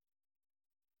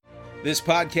This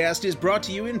podcast is brought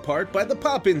to you in part by the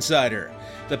Pop Insider.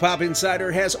 The Pop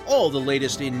Insider has all the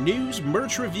latest in news,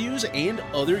 merch reviews, and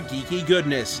other geeky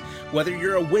goodness. Whether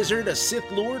you're a wizard, a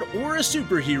Sith Lord, or a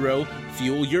superhero,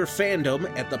 fuel your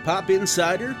fandom at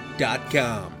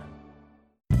thepopinsider.com.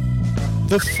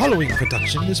 The following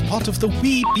production is part of the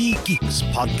We Be Geeks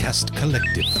podcast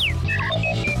collective.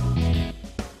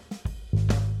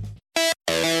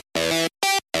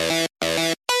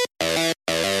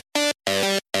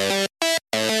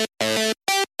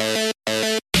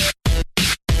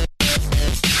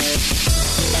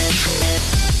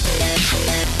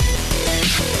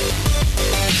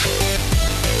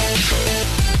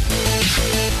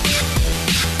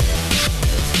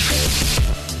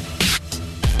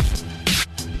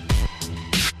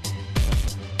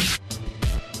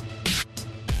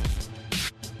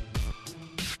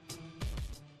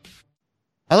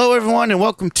 Hello, everyone, and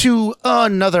welcome to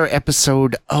another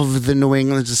episode of the New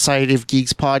England Society of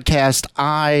Geeks podcast.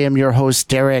 I am your host,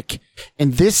 Derek,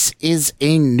 and this is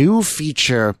a new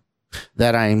feature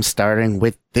that I am starting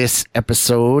with this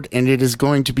episode, and it is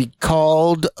going to be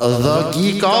called the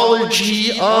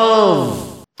Geekology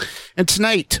of. And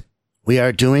tonight, we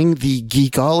are doing the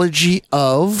Geekology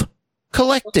of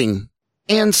collecting.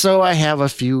 And so I have a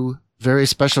few very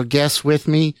special guests with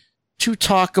me to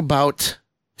talk about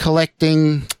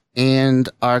collecting and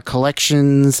our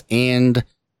collections and,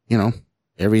 you know,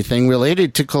 everything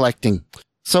related to collecting.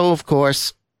 So, of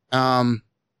course, I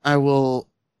will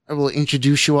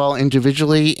introduce you all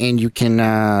individually, and you can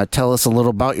tell us a little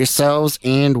about yourselves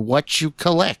and what you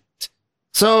collect.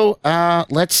 So,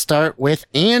 let's start with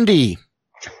Andy.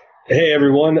 Hey,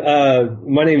 everyone.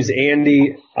 My name is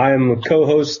Andy. I'm a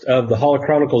co-host of the Holo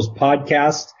Chronicles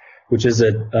podcast, which is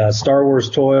a Star Wars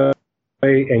toy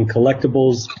and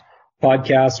collectibles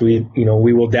podcast.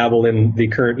 We will dabble in the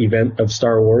current event of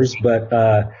Star Wars, but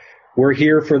we're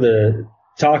here for the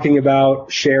talking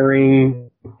about, sharing,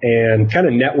 and kind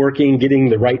of networking, getting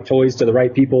the right toys to the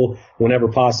right people whenever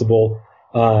possible.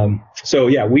 So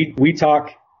yeah, we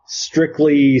talk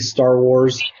strictly Star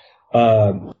Wars.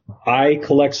 I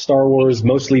collect Star Wars,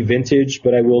 mostly vintage,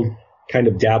 but I will kind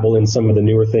of dabble in some of the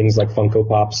newer things like Funko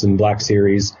Pops and Black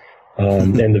Series.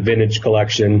 And the vintage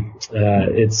collection.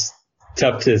 It's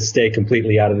tough to stay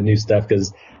completely out of the new stuff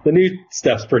because the new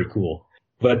stuff's pretty cool.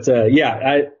 But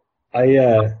yeah,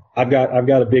 I've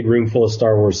got a big room full of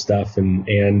Star Wars stuff, and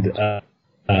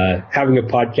having a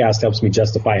podcast helps me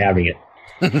justify having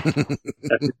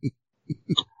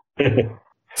it.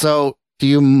 So, do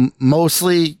you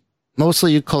mostly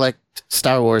you collect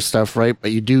Star Wars stuff, right?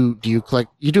 But you do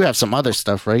have some other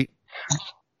stuff, right?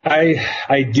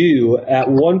 I do. At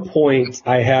one point,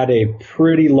 I had a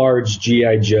pretty large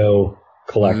G.I. Joe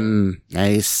collection.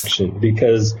 Nice.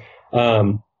 Because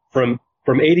from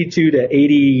 82 to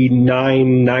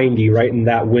 89, 90, right in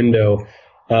that window,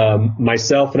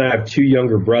 myself and I have two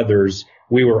younger brothers.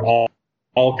 We were all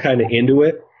kind of into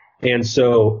it. And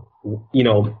so,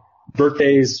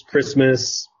 birthdays,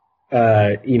 Christmas,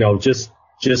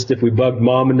 just if we bugged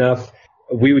mom enough,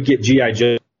 we would get G.I.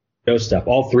 Joe stuff,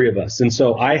 all three of us. And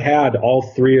so I had all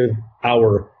three of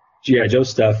our G.I. Joe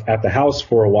stuff at the house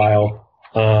for a while.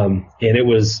 And it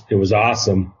was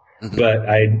awesome, but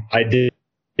I did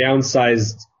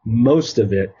downsized most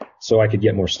of it so I could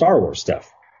get more Star Wars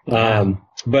stuff.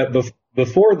 But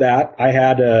before that, I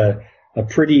had a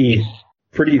pretty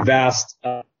vast,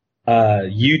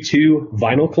 U2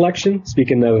 vinyl collection.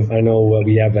 Speaking of, I know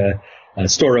we have a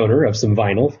store owner of some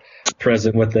vinyl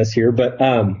present with us here, but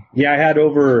yeah, I had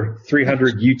over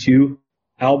 300 U2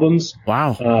 albums.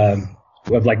 Wow.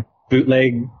 Of like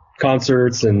bootleg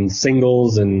concerts and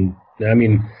singles, and I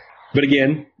mean, but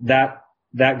again, that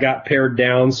got pared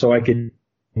down so I could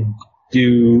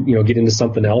do, get into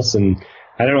something else. And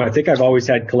I don't know, I think I've always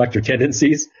had collector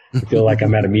tendencies. I feel like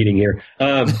I'm at a meeting here.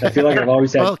 I feel like I've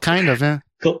always had. Well, kind of, yeah.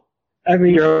 I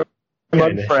mean, you're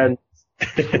my friend.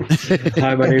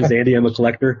 Hi, my name's Andy. I'm a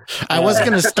collector. I was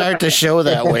going to start the show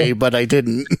that way, but I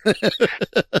didn't.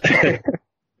 But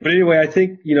anyway, I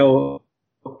think,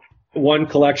 one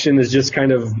collection has just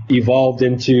kind of evolved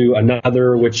into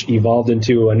another, which evolved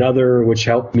into another, which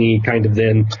helped me kind of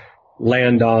then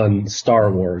land on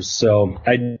Star Wars. So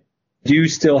I do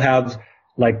still have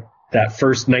like that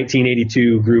first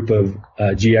 1982 group of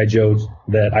G.I. Joes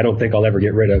that I don't think I'll ever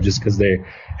get rid of just because they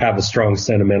have a strong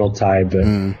sentimental tie. But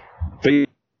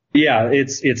yeah,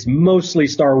 it's mostly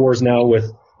Star Wars now with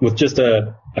just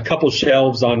a couple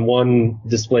shelves on one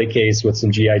display case with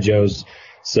some G.I. Joes.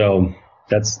 So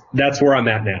that's where I'm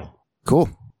at now. Cool.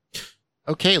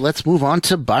 Okay, let's move on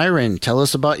to Byron. Tell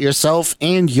us about yourself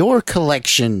and your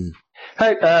collection.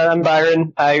 Hi, I'm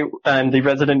Byron. I'm the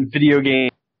resident video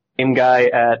game guy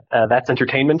at That's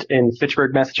Entertainment in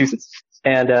Fitchburg, Massachusetts,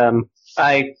 and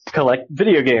I collect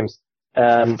video games.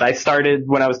 I started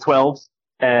when I was 12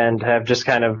 and have just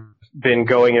kind of been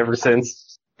going ever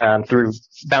since, through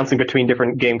bouncing between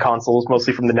different game consoles,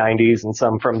 mostly from the 90s and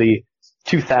some from the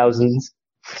 2000s,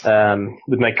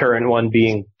 with my current one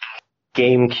being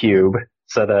GameCube,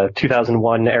 so the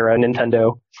 2001 era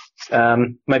Nintendo.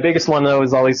 My biggest one, though,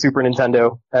 is always Super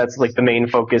Nintendo. That's like the main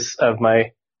focus of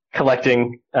my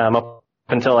collecting, up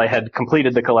until I had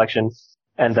completed the collection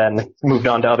and then moved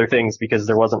on to other things because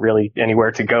there wasn't really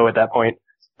anywhere to go at that point.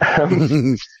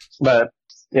 But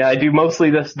yeah, I do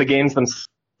mostly the games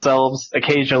themselves,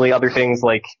 occasionally other things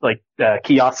like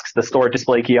kiosks, the store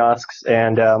display kiosks,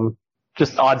 and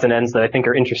just odds and ends that I think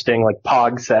are interesting, like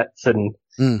Pog sets and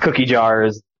cookie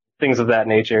jars, things of that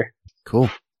nature. Cool.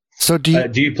 So do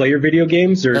you play your video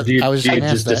games, or do you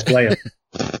just display them?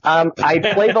 I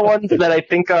play the ones that I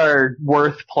think are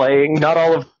worth playing. Not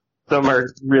all of them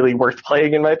are really worth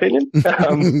playing, in my opinion.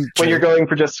 When you're going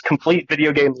for just complete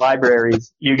video game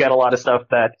libraries, you get a lot of stuff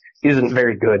that isn't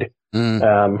very good.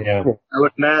 I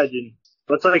would imagine.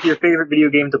 What's like your favorite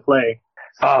video game to play?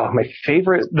 Oh, my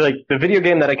favorite, the video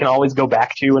game that I can always go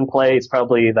back to and play is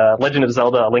probably the Legend of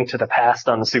Zelda: A Link to the Past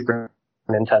on the Super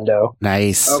Nintendo.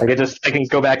 Nice. Okay. I can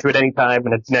go back to it anytime,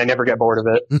 and I never get bored of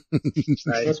it.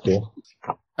 Nice. That's cool.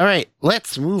 All right,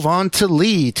 let's move on to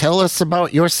Lee. Tell us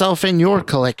about yourself and your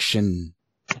collection.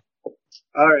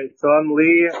 All right, so I'm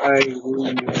Lee. I grew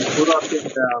up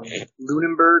in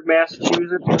Lunenburg,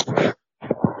 Massachusetts,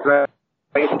 right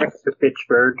next to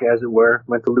Fitchburg, as it were.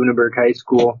 Went to Lunenburg High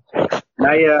School. And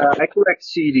I collect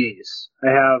CDs.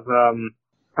 I have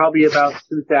probably about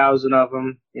 2,000 of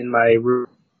them in my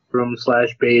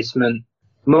room/basement.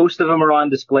 Most of them are on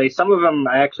display. Some of them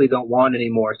I actually don't want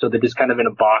anymore, so they're just kind of in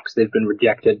a box. They've been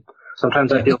rejected.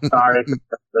 Sometimes I feel sorry,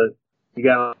 but you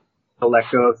gotta let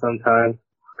go sometimes.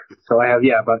 So I have,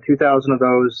 about 2,000 of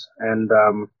those, and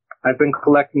I've been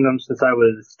collecting them since I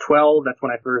was 12. That's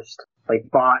when I first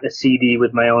bought a CD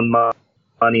with my own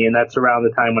money, and that's around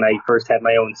the time when I first had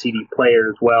my own CD player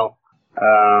as well.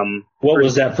 What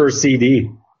was that first CD?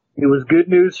 It was Good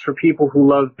News for People Who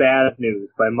Love Bad News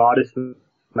by Modest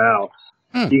Mouse.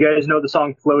 You guys know the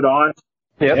song Float On?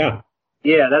 Yep. Yeah.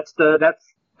 Yeah,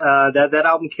 that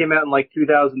album came out in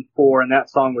 2004, and that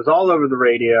song was all over the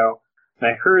radio. And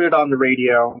I heard it on the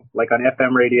radio, on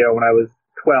FM radio when I was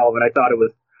 12, and I thought it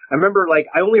was, I remember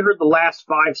I only heard the last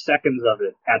 5 seconds of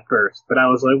it at first, but I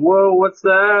was like, whoa, what's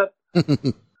that?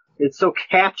 It's so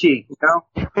catchy, you know?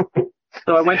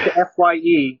 So I went to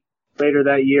FYE later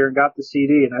that year and got the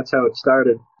CD, and that's how it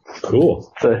started.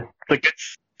 Cool. It's a good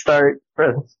start.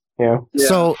 Yeah.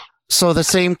 So the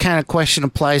same kind of question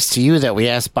applies to you that we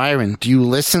asked Byron. Do you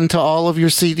listen to all of your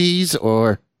CDs,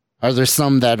 or are there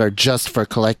some that are just for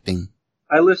collecting?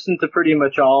 I listen to pretty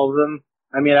much all of them.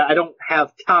 I mean, I don't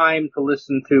have time to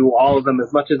listen to all of them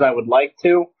as much as I would like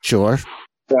to. Sure.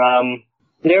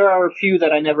 There are a few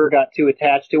that I never got too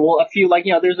attached to. Well, a few,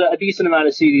 there's a decent amount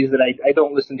of CDs that I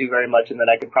don't listen to very much and that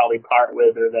I could probably part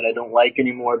with or that I don't like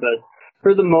anymore. But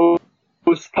for the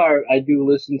most part, I do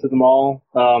listen to them all.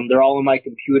 They're all on my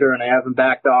computer, and I have them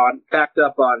backed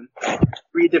up on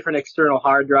 3 different external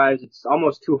hard drives. It's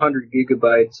almost 200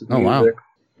 gigabytes of music. Wow.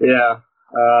 Yeah.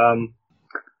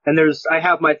 And I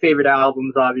have my favorite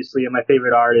albums, obviously, and my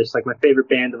favorite artists. My favorite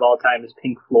band of all time is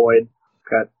Pink Floyd.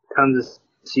 Got tons of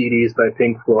CDs by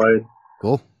Pink Floyd.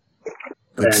 Cool.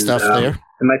 Good stuff there.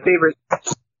 And my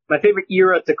favorite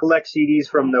era to collect CDs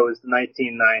from, though, is the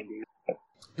 1990s.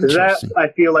 Because that, I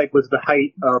feel was the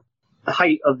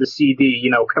height of the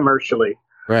CD, commercially.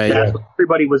 Right. That's when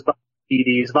everybody was buying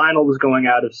CDs. Vinyl was going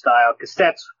out of style.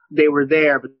 Cassettes, they were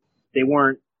there, but they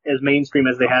weren't as mainstream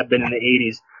as they had been in the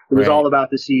 80s. It was all about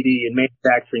the CD and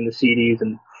manufacturing the CDs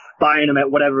and buying them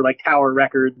at whatever, Tower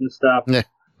Records and stuff. Yeah.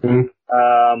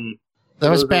 That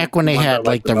was back when they had,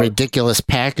 the ridiculous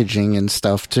packaging and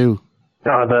stuff, too.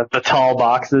 Oh, the tall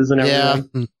boxes and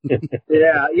everything.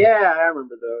 Yeah, I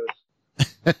remember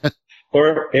those.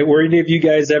 Or were any of you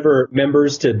guys ever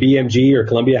members to BMG or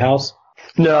Columbia House?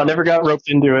 No, never got roped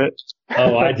into it.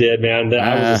 Oh, I did, man.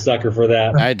 I was a sucker for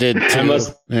that. I did, too.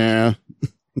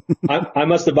 I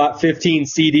must have bought 15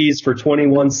 CDs for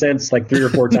 21 cents 3 or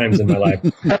 4 times in my life.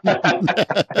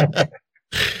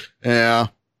 Yeah.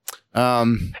 I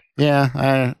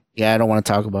don't want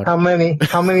to talk about it. How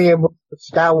many of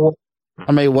Star Wars?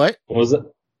 How many what? What was it?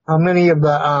 How many of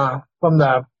the, from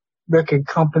the record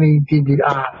company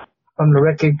from the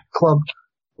record club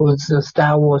was the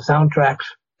Star Wars soundtracks?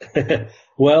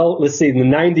 Well, let's see. In the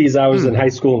 90s, I was in high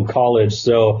school and college,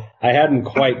 so I hadn't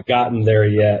quite gotten there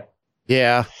yet.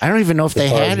 Yeah, I don't even know if they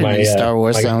had any Star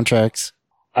Wars soundtracks.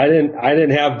 I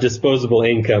didn't have disposable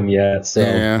income yet, so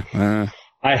yeah.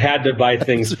 I had to buy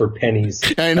things for pennies.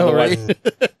 I know, right?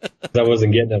 I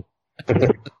wasn't getting them.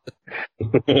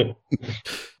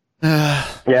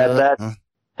 The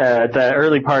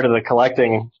early part of the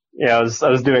collecting, I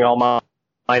was doing all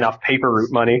mine off paper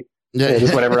route money. Yeah.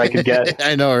 Just whatever I could get.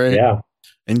 I know, right? Yeah.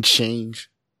 And change.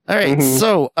 All right,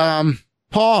 so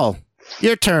Paul,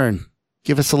 your turn.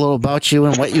 Give us a little about you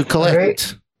and what you collect.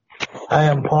 Right. I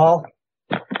am Paul.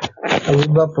 I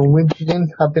live up in Winchendon,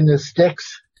 up in the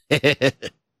sticks.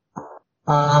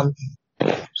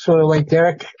 Sort of like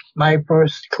Derek, my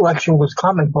first collection was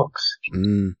comic books.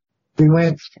 My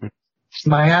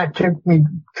aunt took me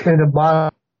to the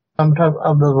bottom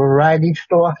of the variety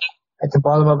store at the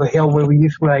bottom of a hill where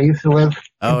I used to live.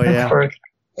 Oh, yeah.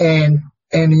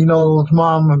 And those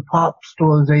mom and pop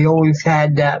stores, they always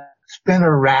had that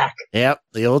spinner rack. Yep,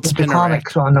 the old with spinner the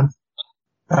comics on them.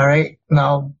 All right.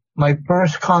 Now, my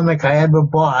first comic I ever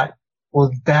bought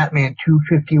was Batman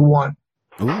 251.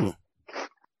 Ooh.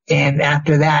 And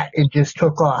after that, it just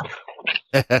took off.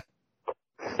 Because,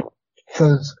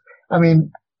 I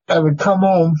would come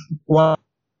home,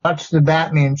 watch the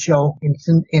Batman show in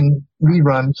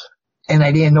reruns, and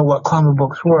I didn't know what comic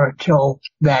books were till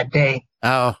that day.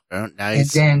 Oh,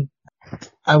 nice. And then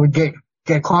I would get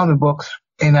comic books,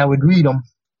 and I would read them.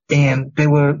 And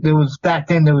back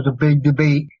then there was a big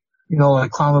debate,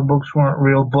 like comic books weren't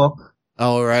real books.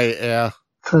 Oh, right, yeah.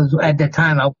 Because at that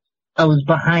time I was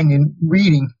behind in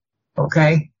reading,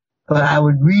 okay? But I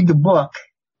would read the book,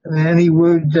 and any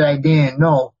words that I didn't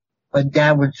know, but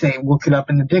Dad would say, look it up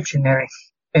in the dictionary.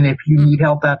 And if you need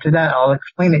help after that, I'll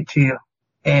explain it to you.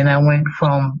 And I went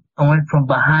from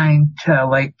behind to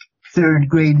like third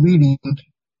grade reading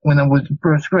when I was in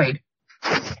first grade.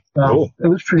 So cool. It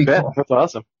was pretty cool. That's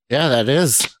awesome. Yeah, that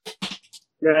is.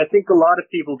 Yeah, I think a lot of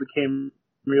people became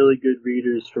really good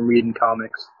readers from reading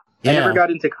comics. Yeah. I never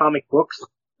got into comic books.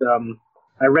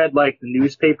 I read like the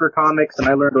newspaper comics, and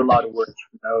I learned a lot of words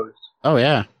from those. Oh,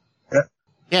 yeah.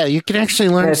 Yeah, you can actually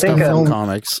learn stuff from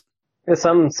comics. Yeah,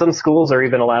 some schools are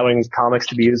even allowing comics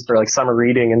to be used for like summer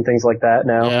reading and things like that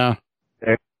now. Yeah.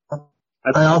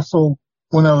 I also,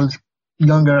 when I was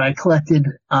younger, I collected,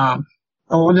 I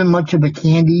wasn't much of a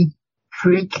candy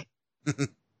freak.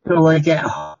 So like at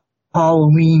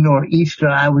Halloween or Easter,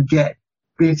 I would get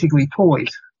basically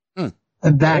toys.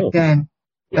 And back then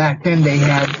they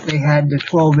had the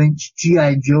 12-inch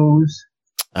G.I. Joes.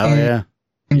 Oh, and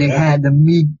they had the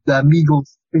Amigo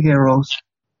heroes.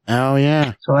 Oh,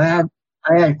 yeah. So I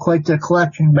had quite the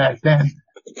collection back then.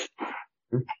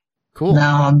 Cool.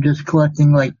 Now I'm just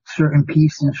collecting like certain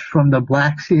pieces from the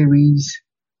Black Series,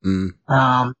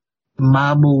 Marvel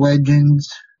Legends,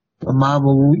 the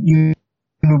Marvel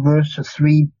Universe, the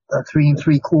 3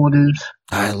 3/4.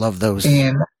 I love those.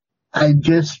 And I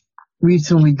just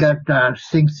recently got the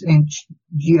 6-inch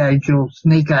G.I. Joe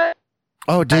Snake Eye.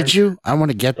 Oh, did you? I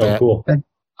want to get that. Oh, cool.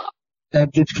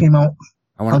 That just came out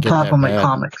on top of my bad.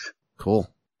 comics. Cool.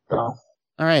 So. All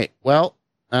right. Well,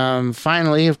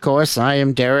 finally, of course, I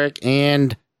am Derek,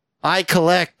 and I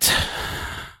collect.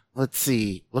 Let's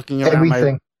see. Looking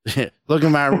around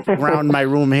around my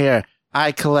room here,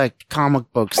 I collect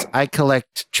comic books. I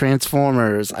collect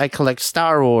Transformers. I collect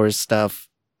Star Wars stuff.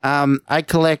 I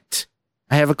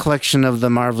have a collection of the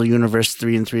Marvel Universe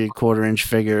 3 3/4-inch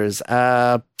figures.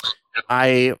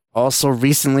 I also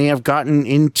recently have gotten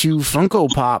into Funko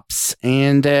Pops,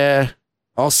 and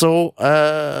also,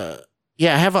 I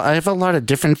have a lot of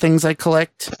different things I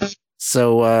collect.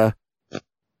 So,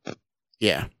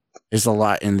 yeah, there's a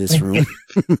lot in this room.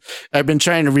 I've been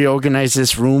trying to reorganize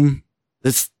this room.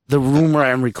 The room where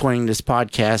I'm recording this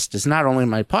podcast is not only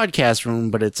my podcast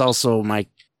room, but it's also my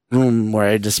room where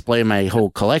I display my whole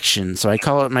collection. So I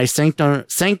call it my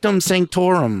Sanctum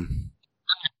Sanctorum.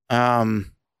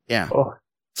 Yeah. Oh,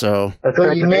 so that's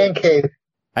your man cave.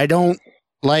 I don't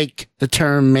like the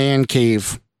term man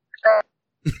cave.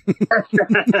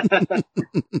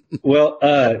 Well,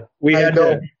 we had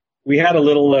a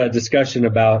little discussion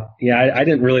about. I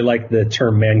didn't really like the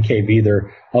term man cave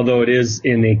either, although it is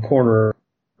in a corner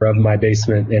of my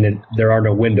basement and there are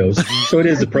no windows, so it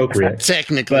is appropriate.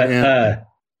 Technically,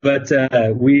 but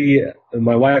we,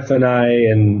 my wife and I,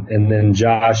 and then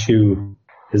Josh, who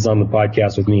is on the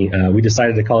podcast with me, we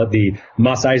decided to call it the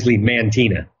Mos Eisley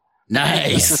Mantina.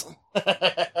 Nice.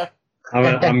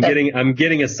 I'm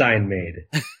getting a sign made.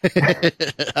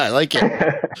 I like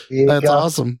it. That's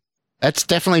awesome. That's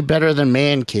definitely better than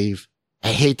man cave. I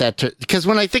hate that because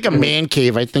when I think of man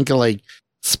cave, I think of like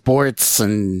sports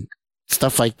and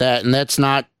stuff like that. And that's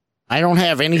not, I don't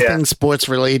have anything sports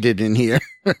related in here.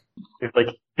 It's like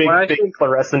big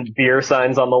fluorescent beer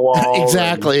signs on the wall.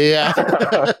 Exactly, yeah.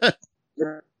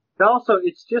 Also,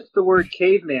 it's just the word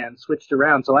caveman switched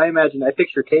around, so I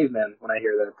picture caveman when I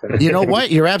hear that. You know what? I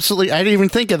didn't even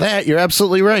think of that. You're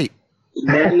absolutely right.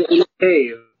 Men in a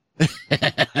cave.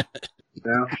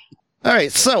 Yeah. All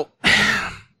right, so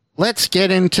let's get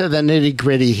into the nitty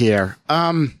gritty here.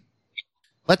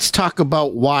 Let's talk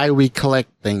about why we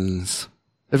collect things.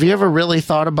 Have you ever really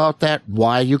thought about that?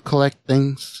 Why you collect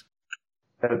things?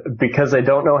 Because I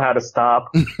don't know how to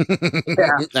stop.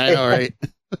 Yeah. I know, right?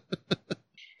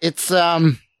 It's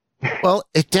well,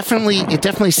 it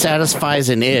definitely satisfies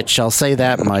an itch. I'll say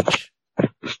that much.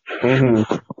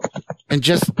 Mm-hmm. And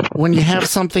just when you have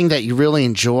something that you really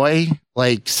enjoy,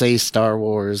 like say Star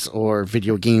Wars or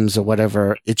video games or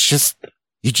whatever, it's just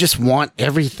you just want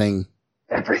everything.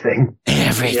 Everything.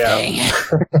 Yeah.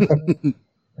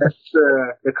 That's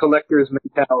the collector's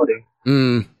mentality.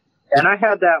 Mm. And I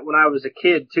had that when I was a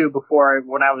kid too.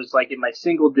 When I was like in my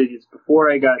single digits, before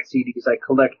I got CDs, I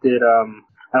collected.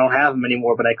 I don't have them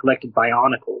anymore, but I collected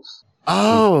Bionicles.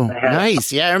 Oh,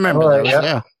 nice! Yeah, I remember those.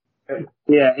 Yeah.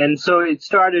 Yeah, and so it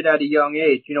started at a young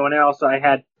age, and I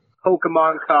had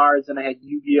Pokemon cards and I had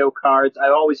Yu-Gi-Oh cards. I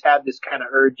always had this kind of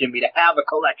urge in me to have a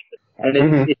collection,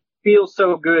 and it feels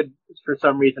so good for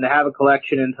some reason to have a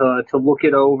collection and to look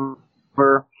it over.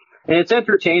 And it's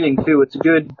entertaining too. It's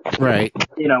good, right?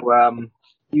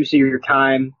 Use of your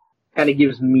time, kind of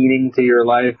gives meaning to your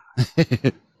life.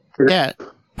 Yeah,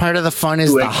 part of the fun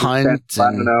is the hunt.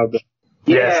 I don't know, but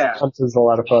yeah, hunt is a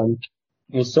lot of fun.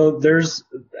 Well, so there's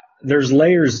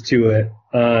layers to it.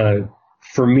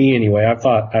 For me anyway,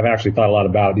 I've actually thought a lot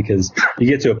about it, because you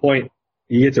get to a point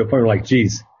where like,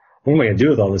 geez, what am I going to do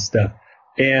with all this stuff?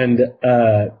 And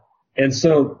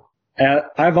so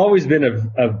I've always been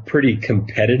a pretty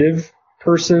competitive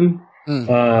person.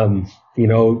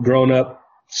 Growing up,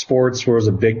 sports was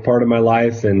a big part of my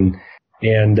life, and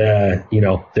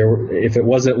if it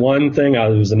wasn't one thing, it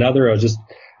was another. I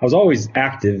was always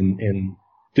active and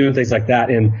doing things like that.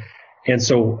 And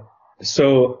so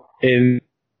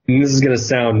this is going to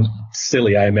sound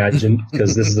silly, I imagine,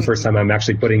 because this is the first time I'm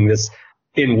actually putting this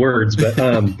in words, but,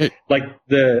 like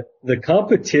the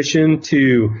competition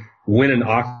to win an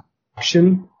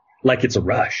auction, like it's a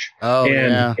rush. Oh,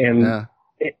 and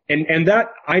that,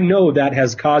 I know that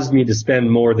has caused me to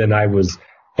spend more than I was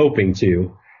hoping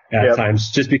to at times,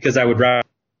 just because I would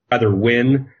rather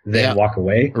win than walk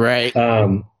away. Right.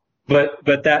 But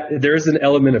that there is an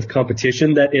element of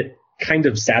competition that it kind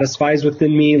of satisfies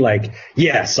within me. Like,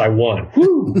 yes, I won.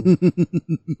 Woo!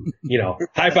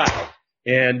 High five.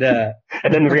 And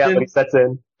then reality sets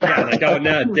in. Yeah, like, oh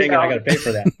no, dang it, I got to pay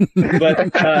for that.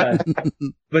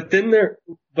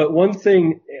 But one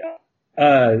thing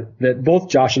that both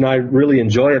Josh and I really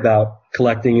enjoy about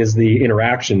collecting is the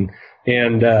interaction.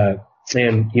 And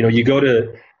you go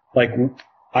to, like,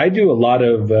 I do a lot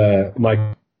of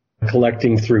my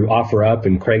collecting through OfferUp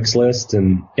and Craigslist,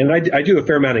 and I do a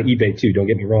fair amount of eBay too, don't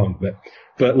get me wrong,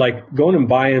 but like going and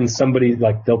buying somebody,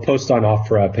 like they'll post on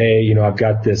OfferUp, hey, I've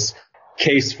got this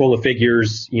case full of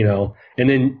figures, and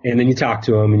then you talk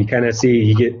to them and you kind of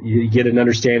see, you get an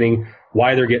understanding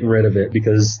why they're getting rid of it,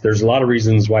 because there's a lot of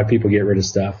reasons why people get rid of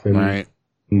stuff. And, right.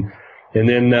 And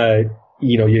then,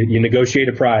 you negotiate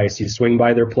a price, you swing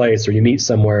by their place, or you meet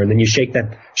somewhere, and then you shake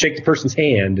the person's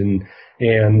hand, and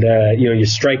you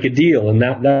strike a deal, and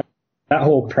that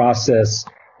whole process,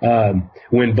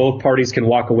 when both parties can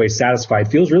walk away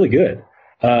satisfied, feels really good.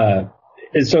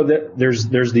 And so there's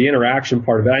the interaction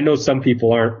part of it. I know some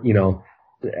people aren't,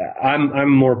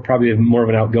 I'm probably more of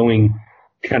an outgoing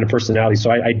kind of personality.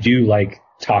 So I do like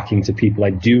talking to people.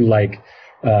 I do like,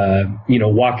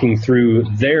 walking through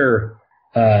their,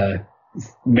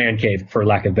 man cave, for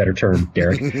lack of a better term,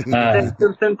 Derek. Yeah.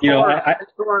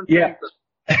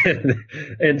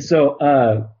 And so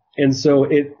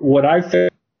what I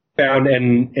found,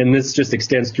 and this just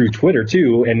extends through Twitter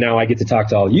too, and now I get to talk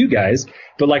to all you guys,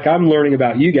 but like I'm learning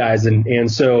about you guys, and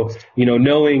so,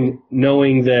 knowing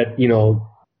that,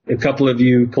 a couple of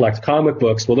you collect comic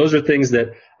books, well, those are things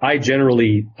that I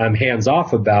generally am hands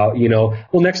off about,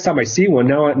 well, next time I see one,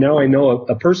 now I know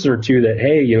a person or two that,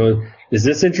 hey, is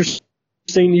this interesting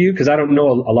to you? Because I don't know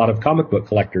a lot of comic book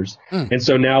collectors. And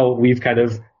so now we've kind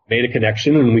of made a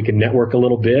connection, and we can network a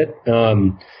little bit.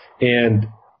 And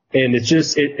it's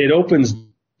just, it opens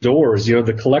doors.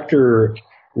 The collector,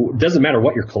 doesn't matter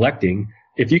what you're collecting.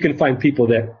 If you can find people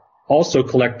that also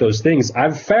collect those things,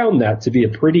 I've found that to be a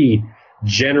pretty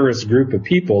generous group of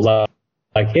people.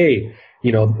 Like, hey,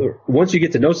 once you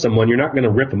get to know someone, you're not going to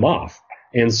rip them off.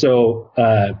 And so,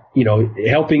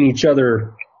 helping each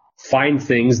other find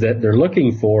things that they're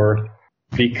looking for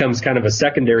becomes kind of a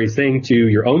secondary thing to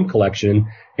your own collection.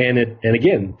 And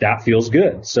again, that feels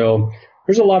good. So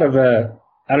there's a lot of,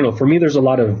 for me, there's a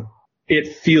lot of,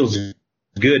 it feels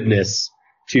goodness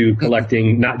to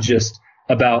collecting, not just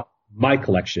about my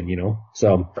collection,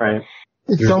 so. Right.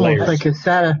 It's almost layers. Like a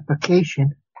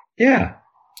satisfaction. Yeah.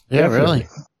 Yeah, really.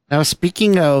 Now,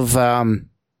 speaking of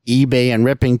eBay and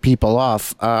ripping people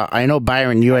off, I know,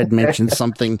 Byron, you had mentioned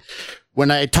something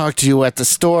when I talked to you at the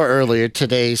store earlier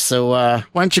today. So why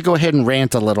don't you go ahead and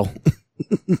rant a little?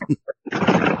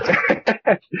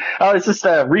 It's just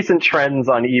recent trends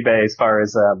on eBay as far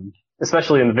as,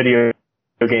 especially in the video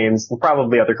games, and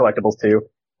probably other collectibles too,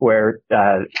 where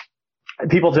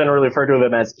people generally refer to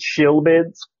them as shill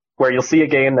bids, where you'll see a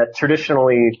game that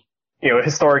traditionally,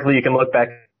 historically you can look back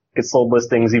at sold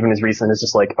listings even as recent as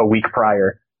just like a week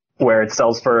prior, where it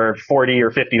sells for $40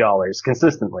 or $50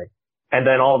 consistently. And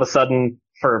then all of a sudden,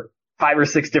 for 5 or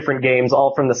 6 different games,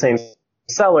 all from the same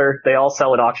seller, they all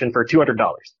sell at auction for $200.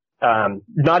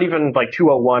 Not even like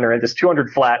 201 or just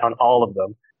 200 flat on all of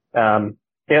them.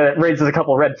 It raises a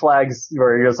couple red flags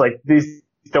where you're just like, these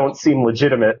don't seem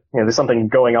legitimate. There's something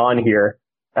going on here.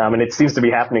 And it seems to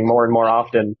be happening more and more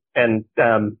often. And,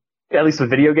 at least with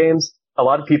video games, a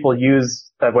lot of people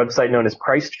use a website known as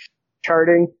price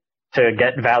charting to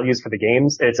get values for the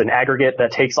games. It's an aggregate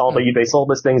that takes all the eBay sold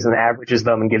listings and averages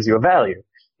them and gives you a value.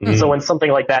 Mm-hmm. So when something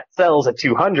like that sells at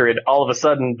 200, all of a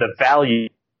sudden the value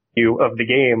of the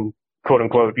game, quote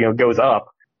unquote, goes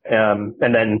up. And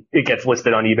then it gets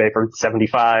listed on eBay for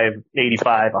 75,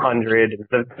 85, 100.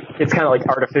 It's kind of like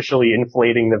artificially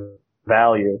inflating the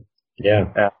value.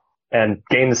 Yeah. And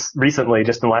games recently,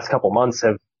 just in the last couple months,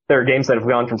 there are games that have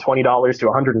gone from $20 to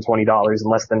 $120 in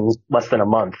less than a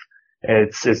month.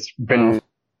 It's been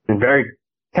very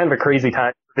kind of a crazy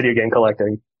time for video game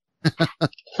collecting.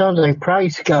 Sounds like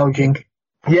price gouging.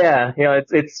 Yeah,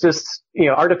 it's just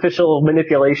artificial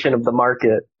manipulation of the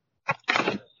market.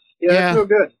 Yeah, that's no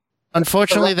good.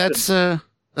 Unfortunately, that's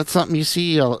something you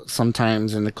see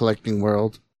sometimes in the collecting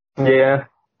world. Yeah,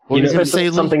 say,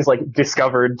 some things like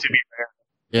discovered to be rare.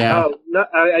 Yeah. Oh, no,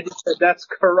 I just said that's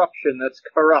corruption. That's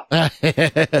corrupt.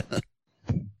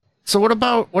 So what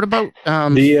about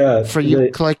for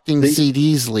you collecting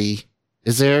CDs, Lee?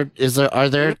 Are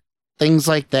there things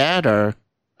like that, or?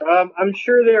 I'm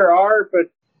sure there are,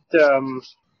 but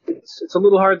it's a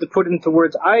little hard to put into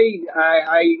words. I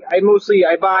mostly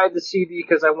buy the CD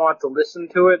because I want to listen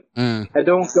to it. I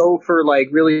don't go for like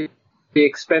really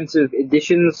expensive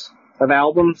editions of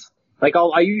albums. Like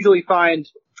I usually find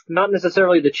not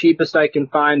necessarily the cheapest I can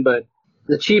find, but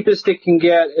the cheapest it can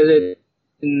get,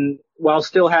 while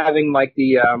still having like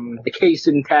the case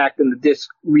intact and the disc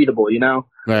readable.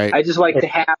 Right. I just like to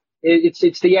have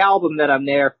it's the album that I'm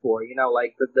there for.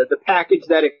 Like the package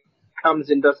that it comes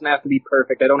in doesn't have to be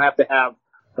perfect. I don't have to have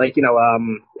like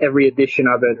every edition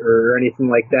of it or anything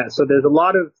like that. So there's a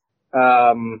lot of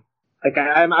I'm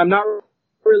not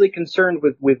really concerned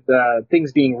with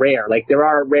things being rare. Like there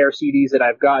are rare CDs that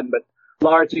I've gotten, but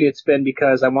largely it's been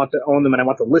because I want to own them and I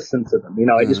want to listen to them.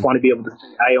 I just want to be able to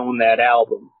say I own that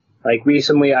album. Like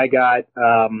recently I got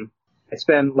I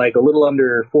spent like a little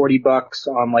under $40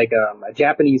 on like a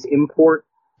Japanese import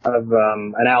of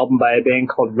an album by a band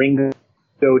called Ringo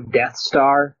Death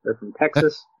Star. They're from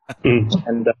Texas.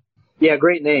 And yeah,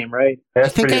 great name, right? I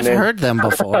think I've heard them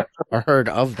before or heard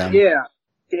of them. Yeah.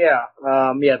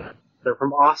 They're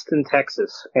from Austin,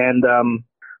 Texas. And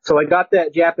so I got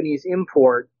that Japanese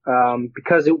import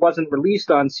because it wasn't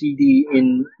released on CD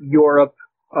in Europe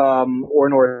or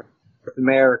North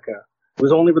America. It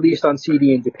was only released on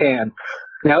CD in Japan.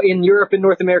 Now, in Europe and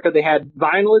North America, they had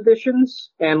vinyl editions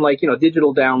and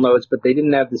digital downloads, but they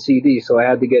didn't have the CD, so I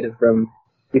had to get it from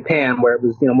Japan, where it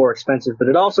was more expensive. But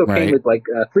it also came with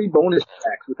 3 bonus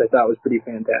tracks, which I thought was pretty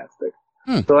fantastic.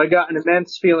 So I got an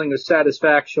immense feeling of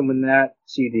satisfaction when that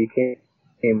CD came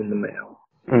in the mail.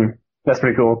 That's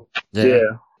pretty cool.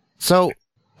 Yeah. So,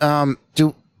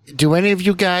 do any of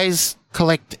you guys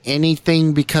collect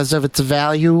anything because of its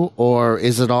value, or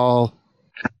is it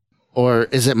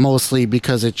mostly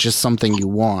because it's just something you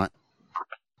want?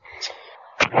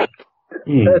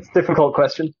 That's a difficult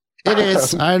question. It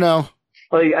is. I know.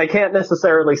 Like, I can't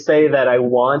necessarily say that I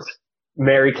want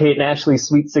Mary Kate and Ashley's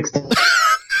Sweet 16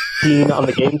 on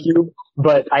the GameCube,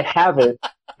 but I have it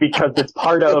because it's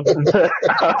part of the...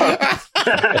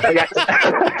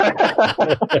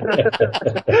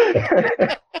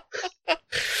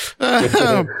 Let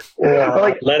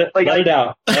it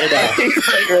out. Let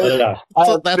it out.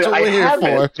 So that's what we're here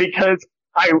for. Because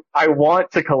I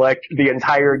want to collect the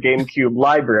entire GameCube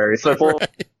library. So it's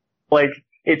like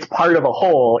it's part of a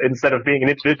whole instead of being an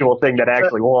individual thing that I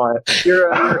actually want.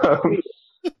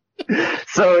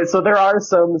 So there are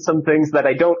some things that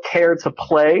I don't care to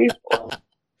play,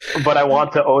 but I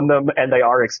want to own them, and they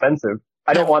are expensive.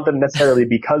 I don't want them necessarily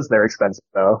because they're expensive,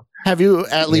 though. Have you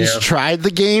at least tried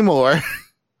the game, or?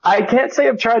 I can't say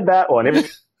I've tried that one. It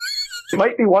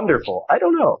might be wonderful. I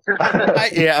don't know.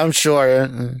 Yeah, I'm sure.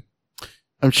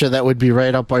 I'm sure that would be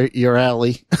right up your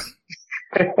alley.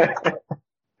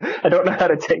 I don't know how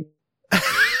to take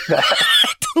that.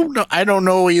 I don't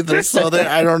know either. So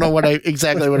I don't know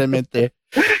exactly what I meant there.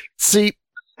 See,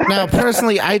 now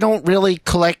personally, I don't really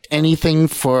collect anything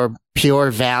for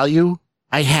pure value.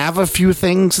 I have a few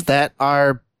things that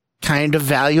are kind of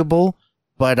valuable,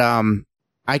 but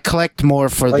I collect more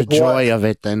for the joy of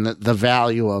it than the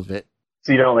value of it.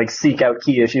 So you don't like seek out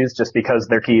key issues just because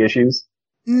they're key issues?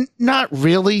 Not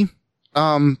really,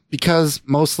 because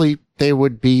mostly they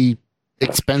would be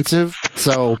expensive.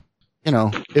 So,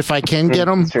 if I can get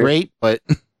them, great, but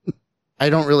I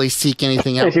don't really seek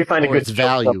anything else for its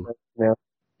value.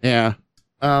 Yeah.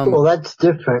 Well, that's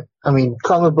different. I mean,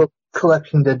 comic book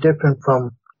collections are different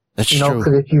from, that's true.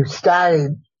 Because if you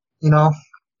started,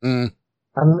 I'm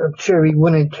sure he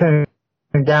wouldn't turn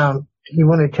down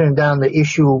the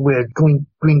issue where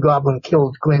Green Goblin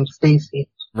kills Gwen Stacy.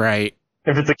 Right.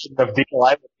 If it's a deal,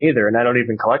 I wouldn't either, and I don't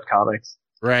even collect comics.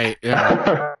 Right.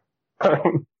 Yeah.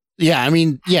 Yeah, I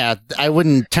mean, I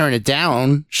wouldn't turn it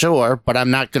down, sure, but I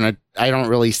don't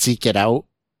really seek it out,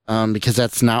 because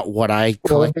that's not what I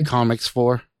collect comics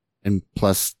for. And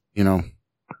plus,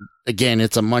 again,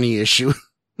 it's a money issue.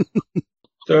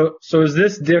 So is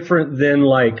this different than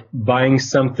like buying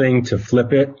something to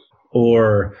flip it,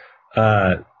 or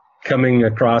coming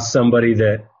across somebody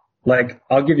that, like,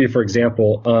 I'll give you for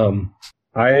example.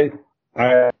 I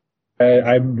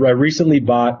recently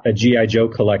bought a G.I. Joe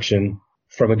collection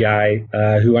from a guy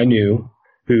who I knew,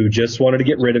 who just wanted to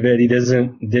get rid of it. He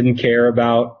didn't care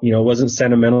about, wasn't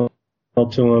sentimental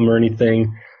to him or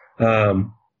anything,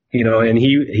 and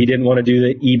he didn't want to do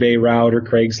the eBay route or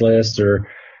Craigslist or,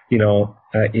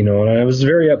 and I was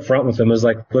very upfront with him. I was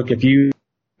like, look, if you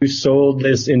sold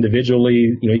this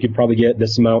individually, you could probably get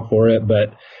this amount for it,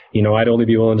 but, I'd only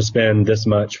be willing to spend this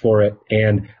much for it,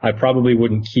 and I probably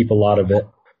wouldn't keep a lot of it,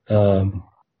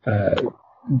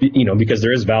 because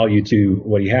there is value to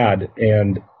what he had.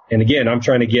 And again, I'm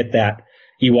trying to get that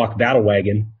Ewok battle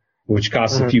wagon, which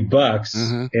costs a few bucks.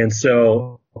 Mm-hmm. And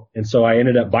so I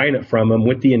ended up buying it from him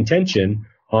with the intention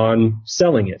on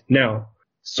selling it. Now,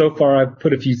 so far I've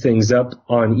put a few things up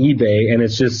on eBay, and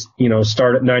it's just,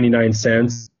 start at 99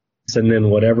 cents, and then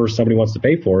whatever somebody wants to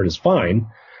pay for it is fine.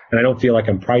 And I don't feel like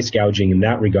I'm price gouging in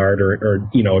that regard, or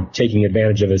taking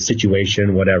advantage of a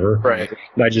situation, whatever. Right.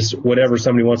 I just, whatever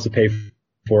somebody wants to pay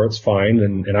for, it's fine,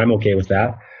 and I'm okay with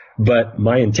that. But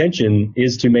my intention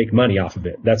is to make money off of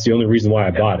it. That's the only reason why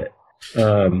I bought it.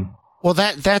 Well,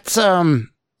 that's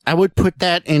I would put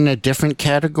that in a different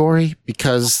category,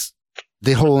 because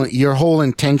your whole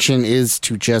intention is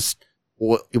to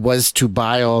was to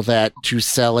buy all that to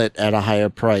sell it at a higher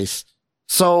price.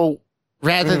 So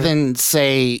rather than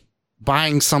say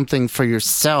buying something for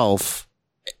yourself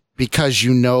because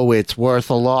it's worth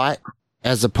a lot,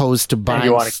 as opposed to buying,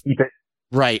 you want to keep it.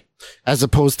 Right. As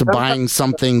opposed to buying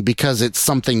something because it's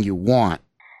something you want.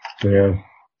 Yeah.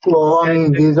 Well, I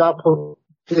mean, there's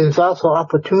also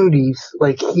opportunities.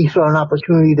 Like, he saw an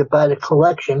opportunity to buy the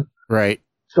collection. Right.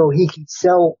 So he could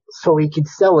sell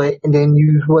it and then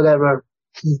use whatever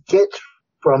he gets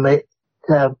from it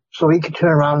so he could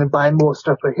turn around and buy more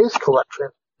stuff for his collection.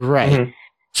 Right. Mm-hmm.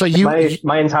 So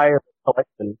my entire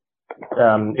collection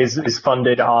is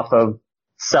funded off of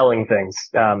selling things.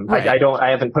 Right. I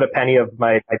haven't put a penny of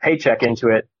my paycheck into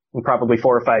it in probably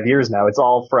 4 or 5 years now. It's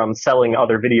all from selling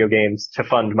other video games to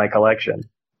fund my collection.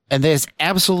 And there's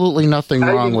absolutely nothing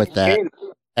wrong with that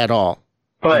at all.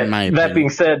 But that being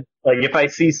said, like, if I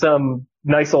see some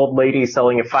nice old lady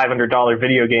selling a $500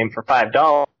 video game for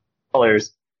 $5,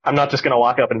 I'm not just going to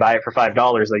walk up and buy it for $5.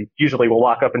 I usually will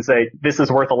walk up and say, this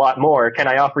is worth a lot more. Can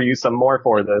I offer you some more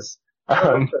for this?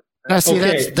 Now, see,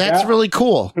 that's really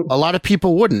cool. A lot of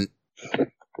people wouldn't.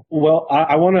 Well,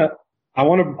 I want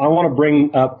to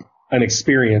bring up an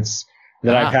experience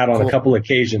that I've had on a couple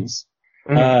occasions.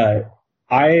 Mm-hmm.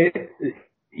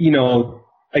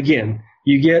 Again,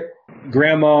 you get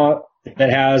grandma that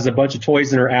has a bunch of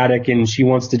toys in her attic, and she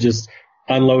wants to just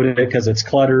unload it because it's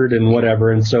cluttered and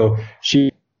whatever. And so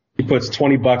she puts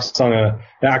 $20 on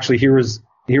actually, here's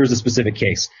a specific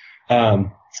case.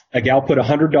 A gal put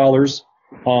 $100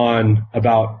 on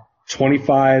about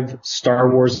 25 Star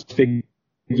Wars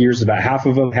figures. About half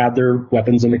of them had their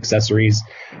weapons and accessories,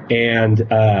 and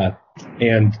they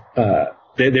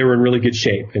were in really good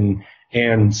shape.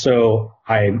 And so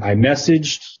I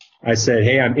messaged. I said,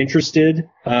 hey, I'm interested,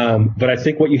 but I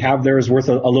think what you have there is worth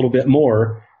a little bit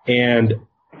more, and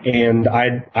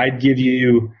I'd give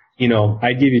you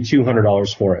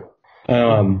 $200 for it.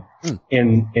 And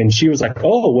she was like,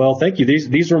 oh, well, thank you.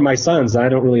 These were my sons. I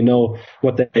don't really know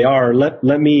what they are.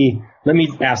 Let me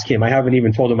ask him. I haven't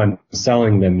even told him I'm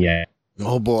selling them yet.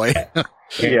 Oh boy.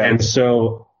 And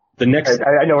so the next,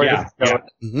 I know where this is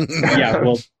going. Yeah.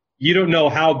 Well, you don't know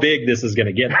how big this is going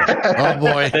to get. Oh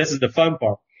boy. This is the fun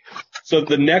part. So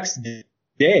the next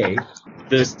day,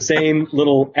 the same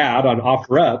little ad on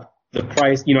OfferUp, the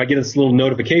price, I get this little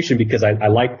notification because I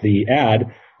liked the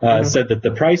ad, said that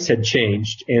the price had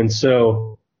changed. And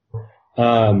so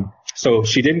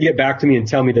she didn't get back to me and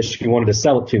tell me that she wanted to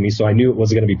sell it to me. So I knew it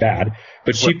wasn't going to be bad,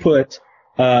 but she put,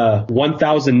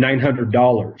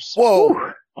 $1,900.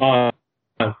 Whoa.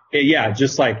 Yeah,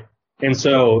 just like, and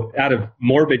so out of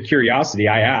morbid curiosity,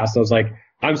 I asked, I was like,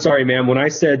 I'm sorry, ma'am, when I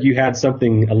said you had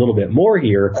something a little bit more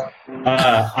here,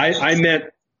 I meant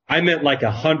like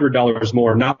 $100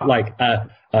 more, not like,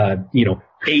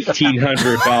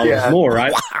 $1,800 more.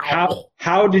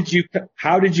 How did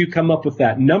you come up with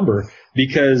that number?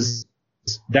 Because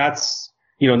that's,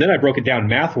 then I broke it down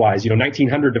math wise,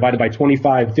 1,900 divided by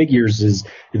 25 figures is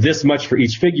this much for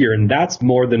each figure. And that's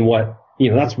more than what,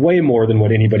 that's way more than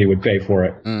what anybody would pay for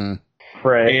it. Mm.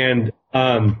 Right.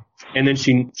 And then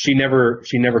she never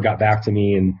got back to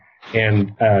me,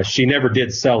 and she never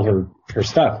did sell her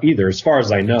stuff either, as far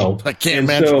as I know. I can't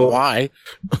imagine why.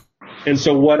 And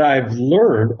so what I've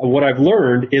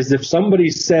learned is if somebody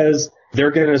says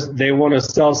they want to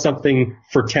sell something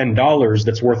for $10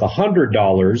 that's worth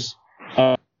 $100,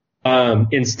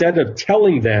 instead of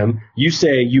telling them, you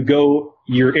say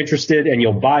you're interested and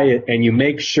you'll buy it, and you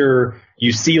make sure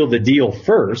you seal the deal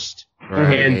first,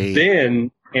 right.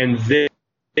 and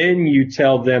then you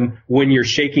tell them when you're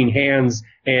shaking hands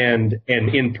and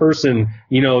in person,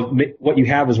 what you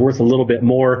have is worth a little bit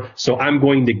more. So I'm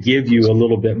going to give you a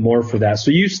little bit more for that. So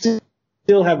you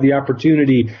still have the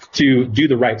opportunity to do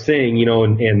the right thing,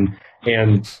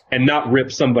 and not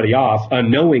rip somebody off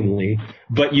unknowingly,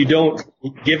 but you don't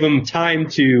give them time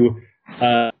to,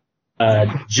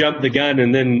 jump the gun,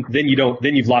 and then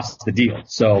you've lost the deal.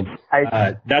 So,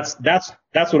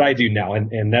 that's what I do now.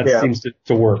 And that seems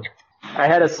to work. I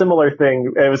had a similar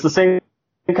thing. It was the same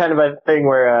kind of a thing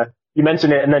where you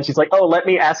mention it, and then she's like, "Oh, let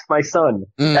me ask my son,"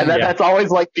 and that's always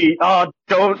like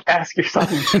don't ask your son.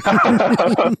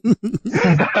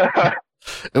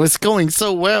 It was going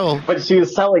so well, but she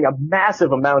was selling a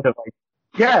massive amount of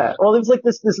well, it was like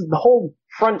this. The whole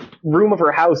front room of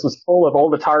her house was full of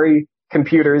old Atari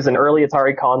computers and early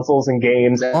Atari consoles and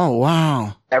games. Oh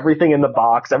wow! Everything in the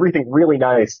box, everything really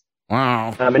nice.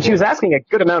 Wow. And she was asking a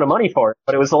good amount of money for it,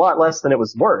 but it was a lot less than it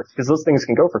was worth, because those things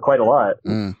can go for quite a lot.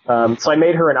 So I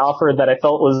made her an offer that I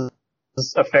felt was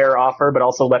a fair offer, but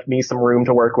also left me some room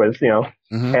to work with,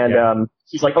 Mm-hmm. And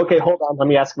she's like, okay, hold on, let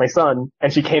me ask my son.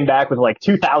 And she came back with like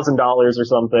 $2,000 or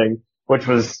something, which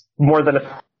was more than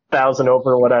 $1,000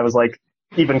 over what I was like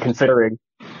even considering.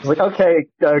 I was like, okay,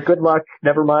 good luck,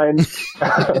 never mind.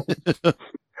 That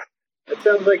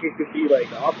sounds like it could be like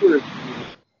awkward.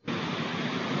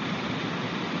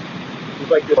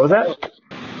 Like this. What was that?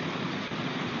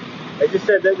 I just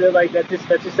said that that just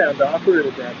sounds awkward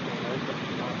at that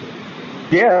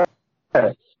point. Yeah.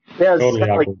 Totally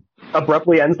like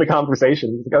abruptly ends the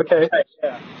conversation. Like, okay.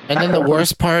 Yeah. And then the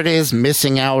worst part is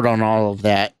missing out on all of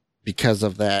that because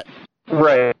of that.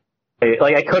 Right.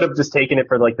 Like I could have just taken it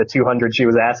for like the 200 she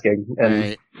was asking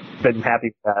and been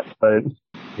happy with that, but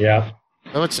yeah.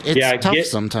 So it's tough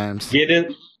sometimes. Get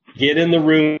in the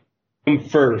room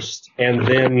first, and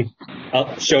then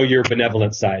I'll show your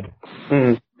benevolent side.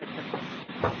 Mm.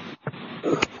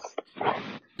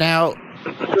 Now,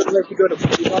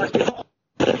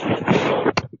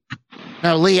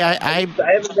 Lee, I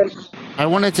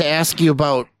wanted to ask you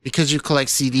about, because you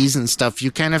collect CDs and stuff, you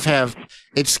kind of have,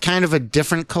 it's kind of a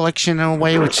different collection in a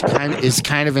way, which is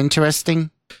kind of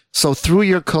interesting. So through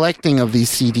your collecting of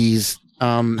these CDs,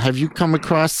 have you come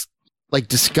across, like,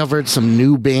 discovered some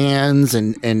new bands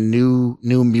and new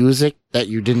music that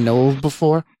you didn't know of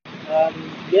before?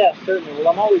 Yeah, certainly. Well,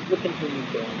 I'm always looking for new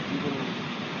bands, even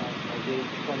at age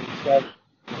 27.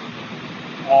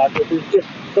 But there's just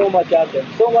so much out there.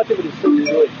 So much of it is so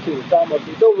good, too.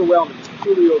 It's overwhelming. It's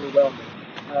truly overwhelming.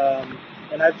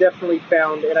 And I've definitely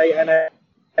found, and I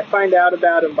find out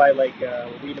about them by,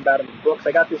 reading about them in books.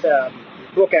 I got this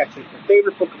book, actually, my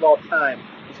favorite book of all time.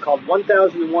 It's called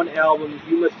 1001 Albums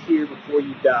You Must Hear Before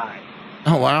You Die.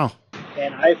 Oh, wow.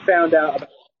 And I found out about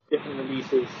different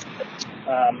releases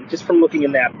just from looking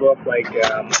in that book. Like,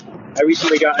 I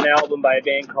recently got an album by a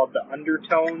band called The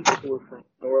Undertones, who were from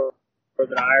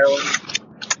Northern Ireland.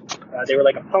 They were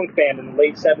like a punk band in the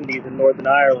late 70s in Northern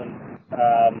Ireland,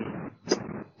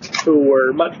 who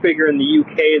were much bigger in the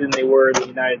UK than they were in the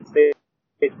United States.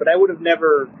 But I would have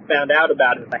never found out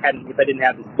about it if I didn't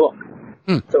have this book.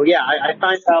 So yeah, I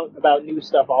find out about new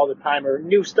stuff all the time, or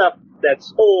new stuff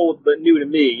that's old but new to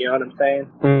me. You know what I'm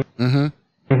saying? Mm-hmm.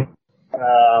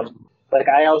 Like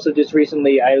I also just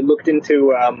recently I looked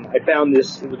into I found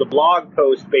this. It was a blog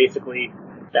post basically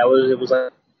it was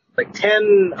like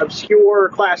 10 obscure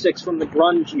classics from the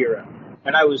grunge era,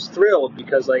 and I was thrilled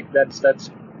because like that's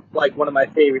like one of my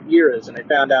favorite eras, and I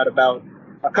found out about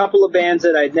a couple of bands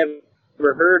that I'd never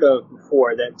heard of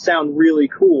before that sound really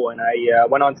cool, and I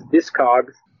went on to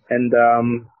Discogs and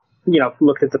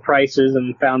looked at the prices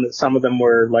and found that some of them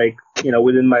were like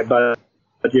within my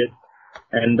budget,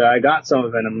 and I got some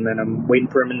of them, and I'm waiting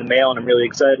for them in the mail, and I'm really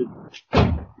excited.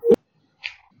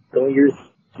 Don't your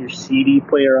CD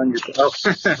player on your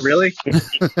really?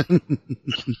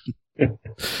 All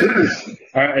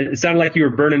right, it sounded like you were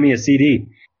burning me a CD.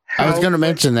 I was going to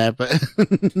mention that, but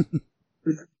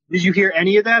did you hear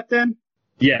any of that then?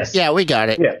 Yes. Yeah, we got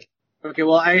it. Yeah. Okay,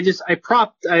 well,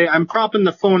 I'm propping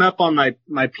the phone up on my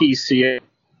PC.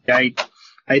 I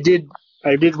did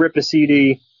rip a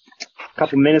CD a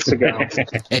couple minutes ago.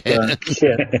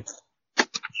 Shit.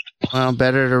 Well,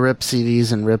 better to rip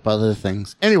CDs and rip other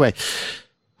things. Anyway,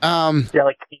 Yeah,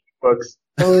 like books.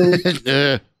 All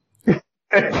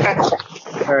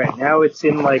right, now it's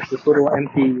in like this little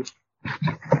empty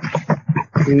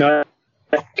nut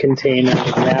container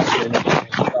with napkin.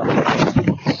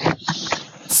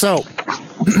 So,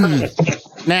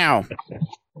 now,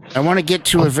 I want to get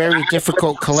to a very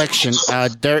difficult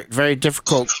very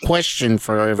difficult question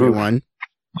for everyone.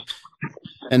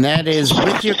 And that is,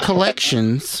 with your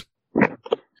collections,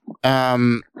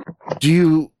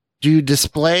 do you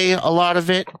display a lot of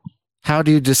it? How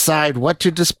do you decide what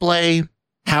to display?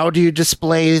 How do you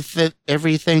display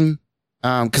everything?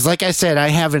 Because like I said, I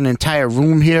have an entire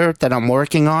room here that I'm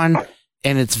working on,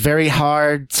 and it's very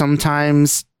hard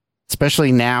sometimes,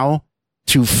 especially now,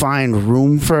 to find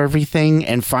room for everything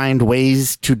and find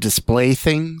ways to display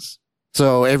things.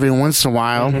 So every once in a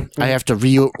while, I have to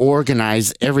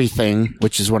reorganize everything,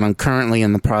 which is what I'm currently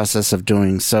in the process of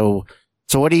doing. So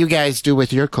what do you guys do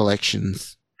with your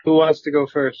collections? Who wants to go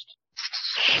first?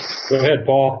 Go ahead,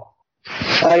 Paul.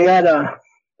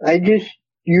 I just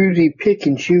usually pick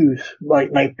and choose,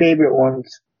 like, my favorite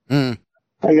ones. I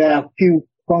got a few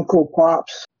Funko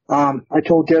Pops. I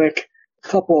told Derek a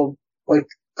couple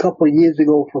of years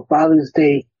ago for Father's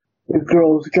Day, the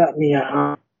girls got me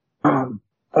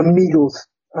Amigos,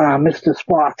 Mr.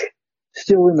 Spock,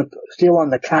 still on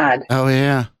the card. Oh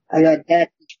yeah. I got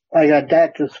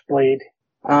that displayed.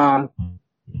 One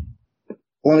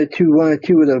or two of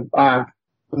the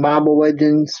Marvel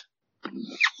Legends.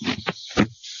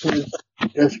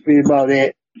 That's pretty about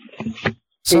it.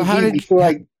 So how do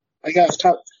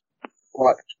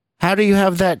you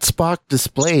have that Spock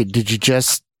displayed? Do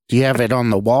you have it on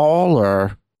the wall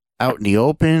or out in the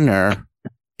open or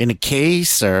in a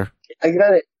case or? I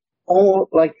got it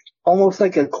almost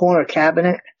like a corner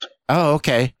cabinet. Oh,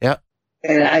 okay. Yep.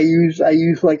 And I use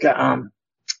like a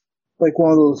like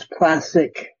one of those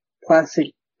plastic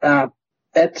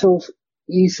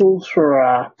easels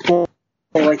for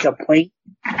like a plate.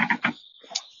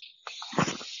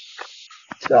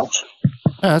 So.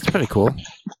 Oh, that's pretty cool.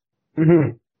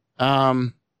 Derek, I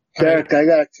got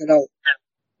to cut out.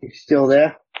 You still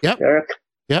there? Yep. Derek?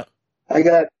 Yep. I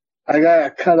got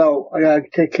to cut out. I got to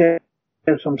take care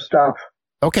of some stuff.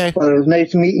 Okay. Well, it was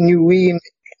nice meeting you, Lee and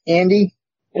Andy.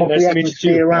 Yeah, nice to meet you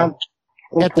stay too. around.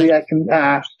 Hopefully I can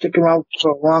stick around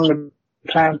for a longer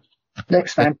time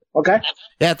next time. Okay?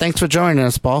 Yeah, thanks for joining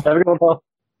us, Paul. Have a good one, Paul.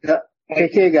 Yeah.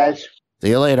 Take care, guys. See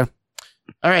you later.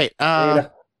 All right.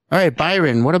 All right,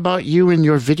 Byron, what about you and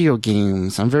your video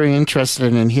games? I'm very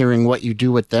interested in hearing what you do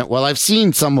with them. Well, I've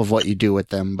seen some of what you do with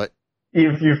them, but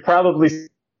You've probably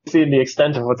seen the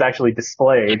extent of what's actually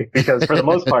displayed, because for the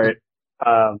most part,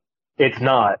 it's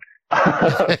not.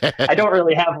 I don't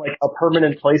really have like a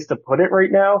permanent place to put it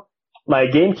right now. My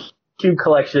GameCube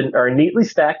collection are neatly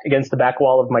stacked against the back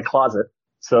wall of my closet.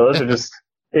 So those are just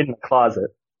in the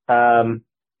closet. I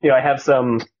have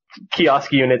some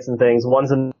kiosk units and things.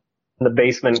 One's in the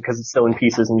basement because it's still in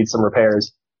pieces and needs some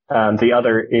repairs. The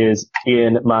other is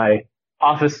in my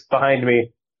office behind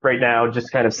me right now,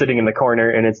 just kind of sitting in the corner,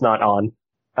 and it's not on.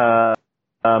 I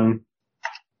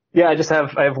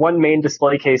have one main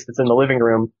display case that's in the living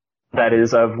room. that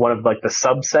is of one of like the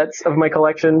subsets of my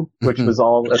collection, which was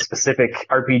all a specific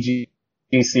RPG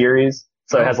series.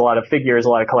 So it has a lot of figures, a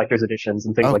lot of collector's editions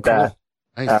and things like cool. that.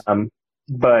 Nice.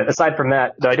 But aside from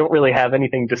that, I don't really have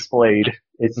anything displayed.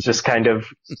 It's just kind of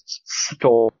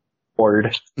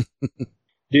stored.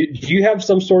 Do you have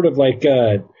some sort of like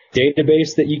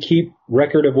database that you keep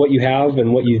record of what you have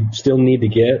and what you still need to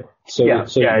get? So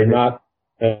you're not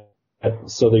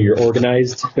so that you're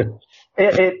organized.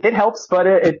 It helps, but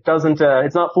it doesn't.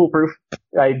 It's not foolproof.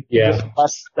 I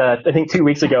think 2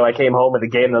 weeks ago I came home with a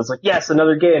game and I was like, yes,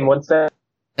 another game. One step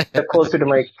closer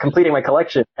to completing my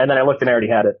collection. And then I looked and I already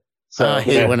had it. So I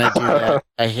hate when I do that.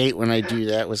 I hate when I do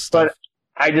that with stuff.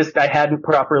 But I hadn't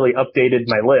properly updated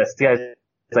my list. Yeah,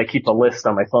 I keep a list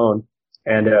on my phone,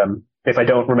 and if I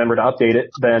don't remember to update it,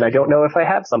 then I don't know if I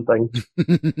have something.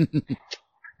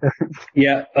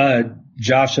 Yeah,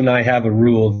 Josh and I have a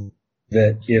rule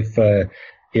that if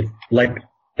like,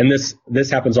 and this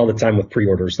happens all the time with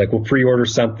pre-orders. Like we'll pre-order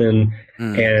something,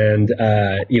 and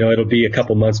it'll be a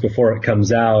couple months before it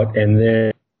comes out,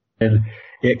 and then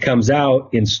it comes out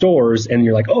in stores, and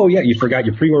you're like, oh yeah, you forgot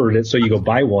you pre-ordered it, so you go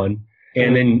buy one,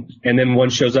 and then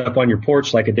one shows up on your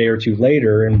porch like a day or two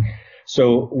later, and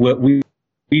so what we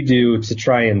do to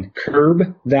try and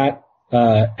curb that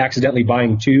accidentally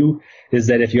buying two is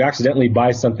that if you accidentally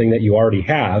buy something that you already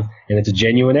have and it's a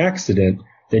genuine accident,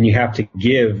 then you have to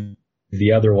give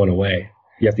the other one away.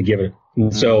 You have to give it.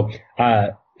 And so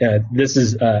this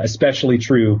is especially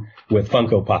true with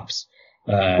Funko Pops.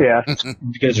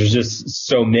 Because there's just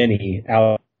so many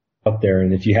out there,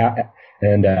 and if you have,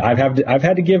 and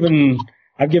I've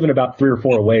given about 3 or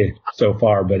 4 away so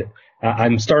far, but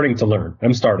I'm starting to learn.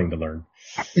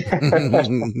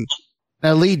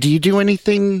 Now, Lee, do you do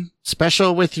anything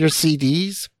special with your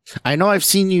CDs? I know I've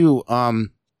seen you.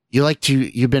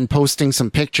 You've been posting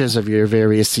some pictures of your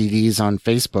various CDs on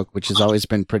Facebook, which has always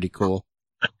been pretty cool.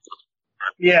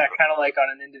 Yeah, kind of like on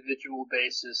an individual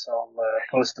basis. I'll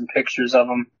post some pictures of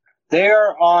them.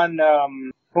 They're on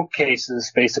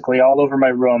bookcases, basically, all over my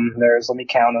room. Let me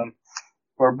count them.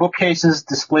 Or bookcases,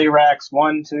 display racks,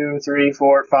 1, 2, 3,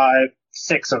 4, 5,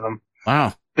 6 of them.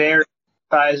 Wow. They're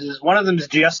sizes. One of them is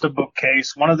just a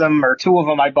bookcase. One of them, or 2 of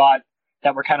them, I bought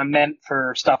that were kind of meant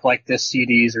for stuff like this,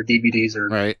 CDs or DVDs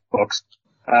or books.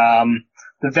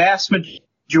 The vast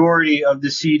majority of the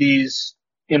CDs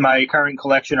in my current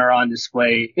collection are on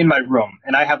display in my room.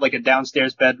 And I have like a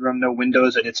downstairs bedroom, no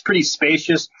windows, and it's pretty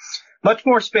spacious. Much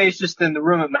more spacious than the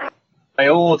room at my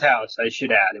old house, I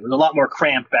should add. It was a lot more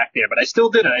cramped back there, but I still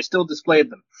did it. I still displayed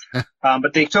them.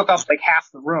 But they took up like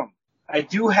half the room. I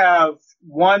do have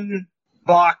one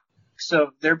box of,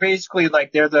 they're basically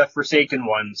like, they're the Forsaken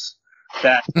ones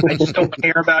that I just don't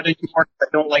care about anymore. I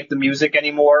don't like the music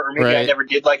anymore, or maybe I never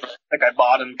did like I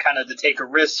bought them kind of to take a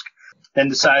risk, then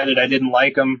decided I didn't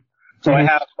like them. So I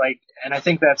have and I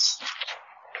think that's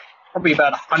probably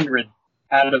about 100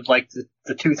 out of like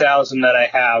the 2,000 that I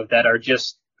have that are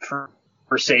just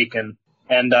Forsaken.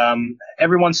 And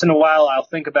every once in a while I'll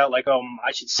think about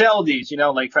I should sell these,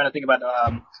 trying to think about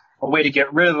a way to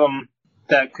get rid of them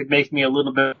that could make me a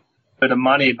little bit of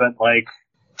money, but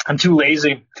I'm too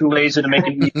lazy to make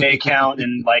an eBay account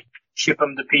and ship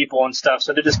them to people and stuff.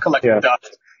 So they just collect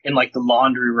dust in the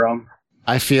laundry room.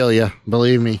 I feel you.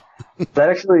 Believe me. That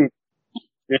actually,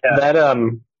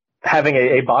 having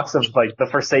a box of the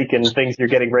Forsaken things you're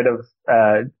getting rid of,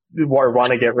 or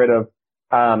want to get rid of,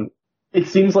 it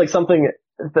seems like something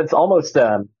that's almost,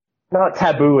 not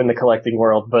taboo in the collecting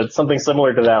world, but something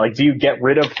similar to that. Do you get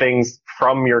rid of things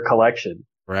from your collection?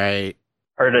 Right.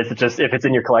 Or is it just, if it's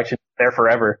in your collection, it's there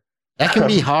forever? That can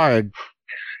be hard.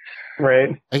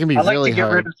 Right. That can be really hard. I like to get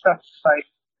rid of stuff,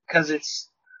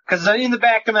 because in the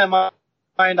back of my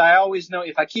mind, I always know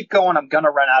if I keep going, I'm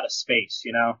gonna run out of space.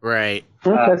 Right.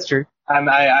 That's true.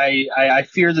 I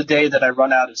fear the day that I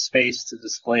run out of space to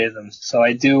display them. So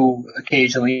I do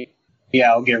occasionally.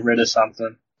 Yeah, I'll get rid of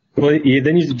something. Well,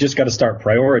 then you just got to start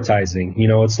prioritizing.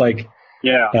 It's like,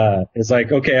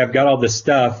 okay, I've got all this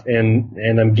stuff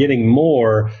and I'm getting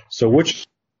more. So which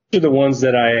are the ones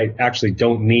that I actually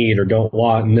don't need or don't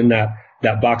want? And then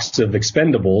that box of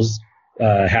expendables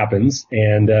happens,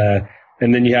 and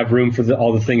then you have room for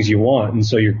all the things you want. And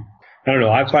so I don't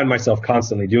know, I find myself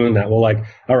constantly doing that. Well,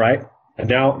 all right,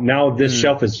 now this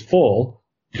shelf is full.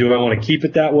 Do I want to keep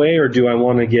it that way, or do I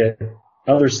want to get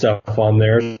other stuff on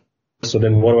there? So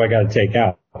then what do I got to take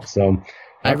out? So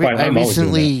I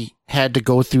recently had to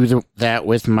go through that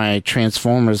with my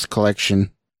Transformers collection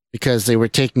because they were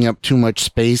taking up too much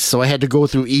space. So I had to go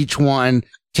through each one,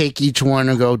 take each one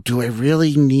and go, do I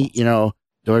really need, do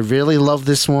I really love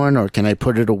this one, or can I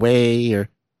put it away?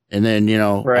 And then,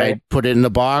 Right. I'd put it in the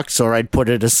box or I'd put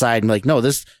it aside and like, no,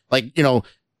 this, like,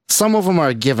 some of them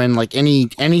are given, like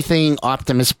anything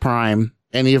Optimus Prime,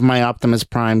 any of my Optimus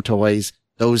Prime toys,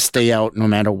 those stay out no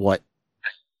matter what.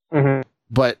 Mm-hmm.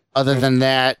 But other than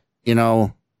that,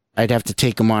 I'd have to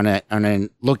take them on a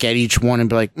look at each one and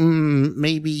be like,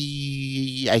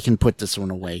 maybe I can put this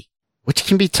one away, which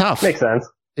can be tough. Makes sense.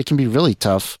 It can be really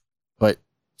tough, but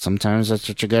sometimes that's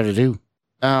what you got to do.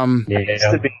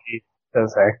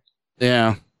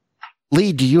 Yeah.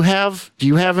 Lee, do you have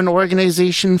an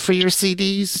organization for your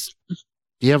CDs? Do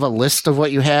you have a list of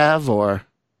what you have, or?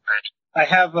 I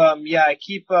have, I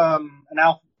keep an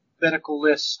alphabetical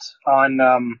list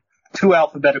on too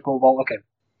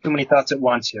many thoughts at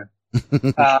once here.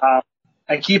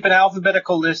 I keep an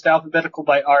alphabetical list, alphabetical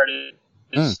by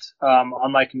artist,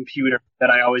 on my computer that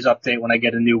I always update when I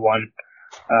get a new one.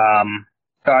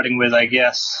 Starting with, I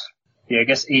guess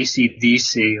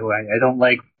AC/DC, who I don't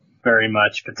like very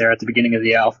much, but they're at the beginning of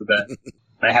the alphabet.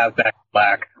 I have Back to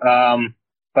Black.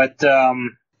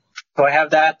 So I have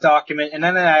that document, and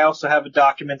then I also have a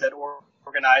document that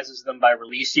organizes them by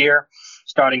release year,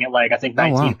 starting at I think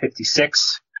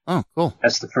 1956. Oh, cool.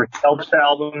 That's the first Elvis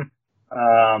album.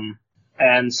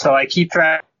 And so I keep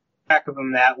track of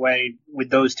them that way with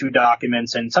those two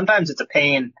documents, and sometimes it's a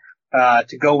pain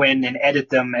to go in and edit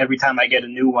them every time I get a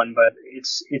new one, but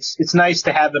it's nice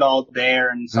to have it all there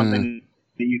and something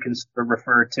that you can sort of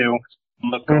refer to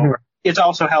and look over. It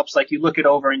also helps, you look it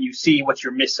over and you see what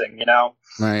you're missing,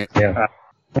 Right. Yeah.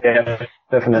 Yeah,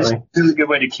 definitely. It's a really good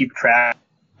way to keep track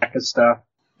of stuff.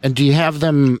 And do you have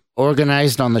them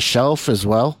organized on the shelf as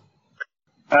well?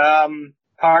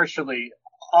 Partially.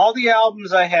 All the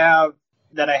albums I have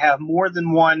that I have more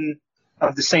than one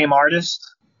of the same artist,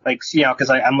 because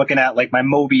I'm looking at my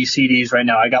Moby CDs right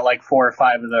now. I got 4 or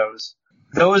 5 of those.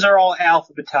 Those are all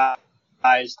alphabetized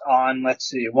on,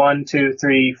 1, 2,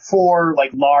 3, 4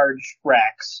 large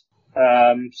racks,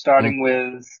 starting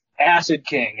with Acid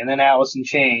King and then Alice in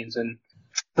Chains, and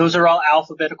those are all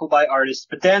alphabetical by artist.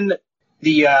 But then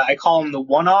I call them the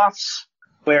one-offs,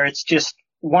 where it's just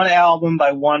one album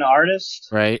by one artist.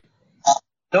 Right.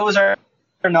 Those are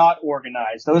not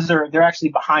organized. They're actually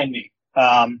behind me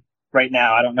right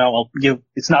now. I don't know.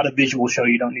 It's not a visual show.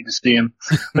 You don't need to see them.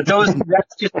 But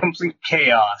that's just complete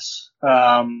chaos.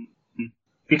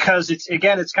 Because it's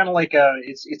kind of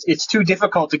it's too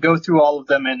difficult to go through all of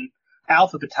them and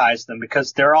alphabetize them,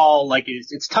 because they're all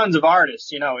it's tons of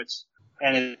artists,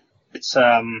 it's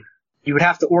you would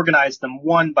have to organize them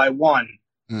one by one.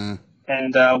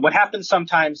 And what happens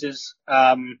sometimes is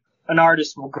an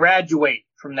artist will graduate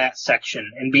from that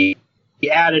section and be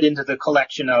added into the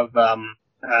collection of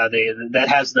that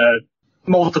has the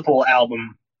multiple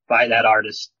album by that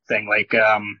artist thing.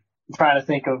 I'm trying to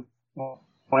think of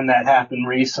when that happened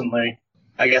recently.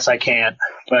 I guess I can't,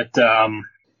 but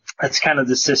that's kind of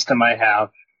the system I have.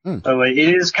 So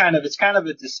it's kind of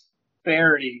a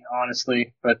disparity,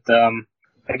 honestly. But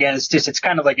again, it's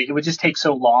kind of it would just take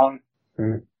so long.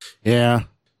 Yeah.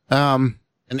 And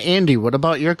Andy, what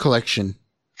about your collection?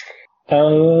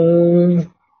 I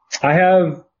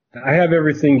have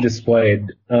everything displayed.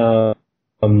 I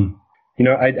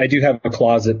do have a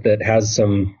closet that has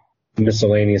some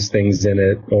miscellaneous things in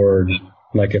it, or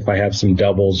if I have some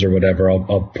doubles or whatever,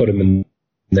 I'll put them in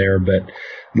there. But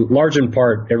large in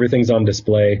part, everything's on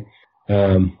display.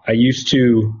 I used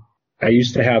to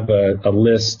have a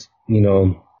list,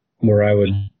 where I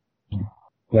would,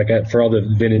 for all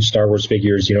the vintage Star Wars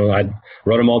figures, I'd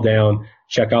write them all down,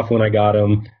 check off when I got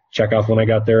them, check off when I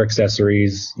got their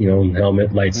accessories,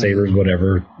 helmet, lightsabers,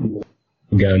 whatever,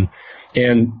 gun.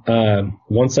 And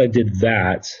once I did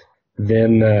that,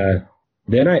 then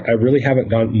I really haven't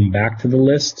gotten back to the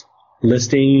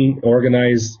listing,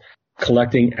 organized,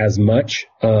 collecting as much.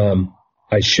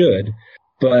 I should,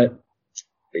 but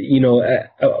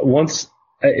once,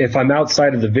 if I'm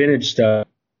outside of the vintage stuff,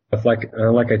 like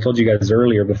I told you guys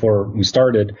earlier before we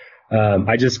started,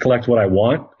 I just collect what I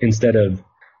want instead of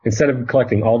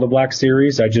collecting all the Black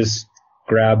Series. I just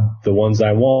grab the ones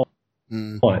I want.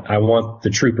 I want the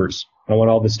troopers. I want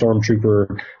all the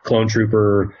Stormtrooper, Clone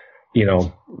Trooper.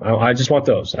 I just want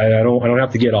those. I don't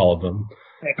have to get all of them.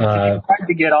 If you tried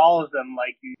to get all of them,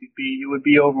 it would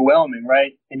be overwhelming,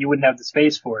 right? And you wouldn't have the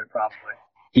space for it, probably.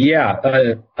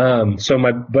 Yeah. So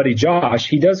my buddy Josh,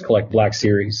 he does collect Black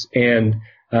Series, and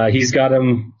he's got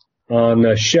them on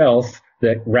a shelf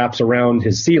that wraps around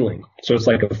his ceiling. So it's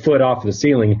a foot off the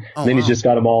ceiling. Oh, and then wow. he's just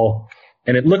got them all,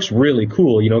 and it looks really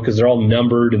cool, because they're all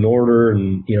numbered in order,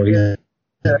 and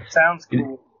That sounds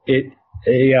cool.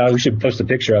 Yeah, we should post a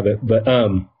picture of it, but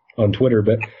on Twitter.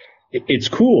 But it's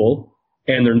cool,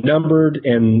 and they're numbered,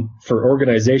 and for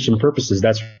organization purposes,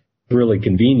 that's really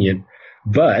convenient.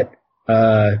 But,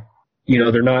 they're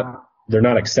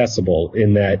not accessible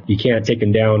in that you can't take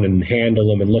them down and handle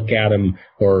them and look at them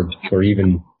or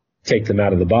even take them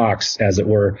out of the box, as it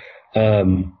were.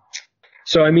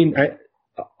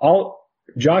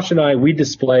 Josh and I, we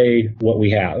display what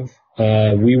we have.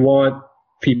 We want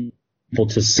people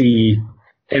to see,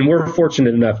 and we're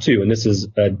fortunate enough too, and this is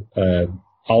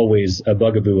always a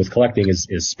bugaboo with collecting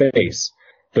is space.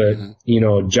 But,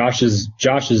 Josh's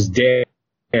den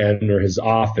or his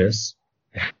office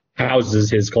houses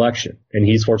his collection, and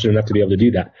he's fortunate enough to be able to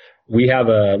do that. We have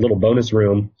a little bonus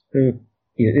room.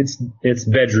 It's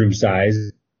bedroom size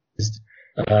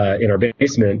in our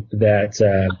basement that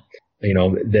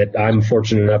that I'm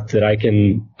fortunate enough that I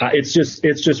can. It's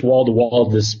just wall to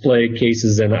wall display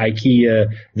cases and IKEA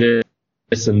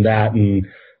this and that, and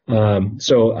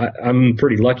so I'm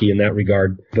pretty lucky in that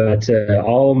regard. But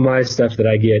all my stuff that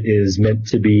I get is meant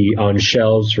to be on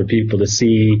shelves for people to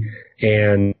see,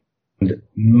 and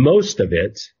most of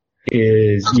it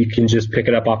is you can just pick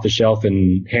it up off the shelf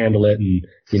and handle it. And,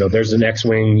 there's an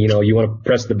X-Wing, you want to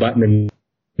press the button and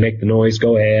make the noise,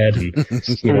 go ahead.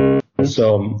 And,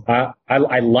 so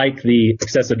I like the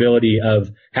accessibility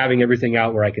of having everything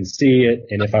out where I can see it.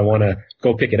 And if I want to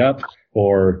go pick it up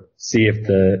or see if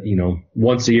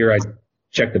once a year I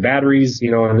check the batteries,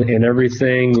 and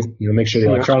everything, make sure the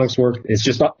electronics work. It's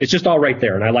just all right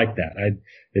there. And I like that.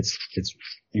 It's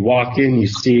you walk in, you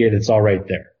see it, it's all right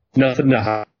there. Nothing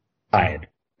to hide.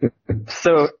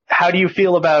 So how do you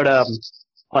feel about,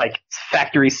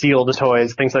 factory sealed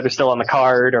toys, things that are still on the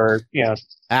card or,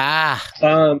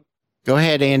 Go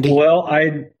ahead, Andy. Well,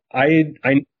 I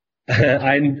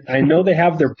know they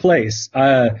have their place.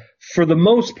 For the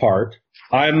most part,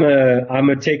 I'm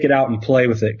a take it out and play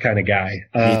with it kind of guy.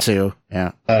 Me too.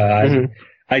 Yeah.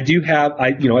 I do have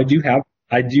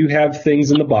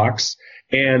things in the box,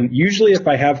 and usually if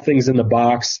I have things in the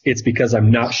box, it's because I'm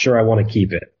not sure I want to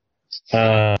keep it.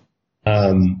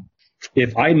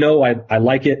 If I know I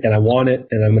like it and I want it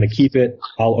and I'm going to keep it,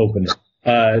 I'll open it.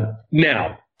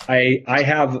 Now I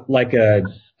have like a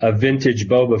vintage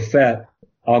Boba Fett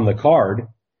on the card.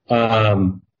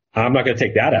 I'm not going to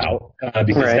take that out,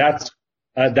 because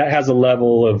that has a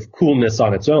level of coolness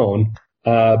on its own.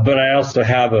 But I also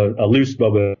have a loose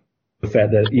Boba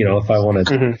Fett that, if I want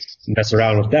to mess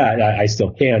around with that, I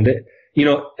still can.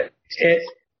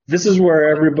 This is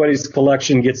where everybody's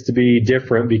collection gets to be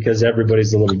different because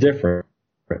everybody's a little different.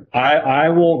 I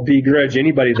won't begrudge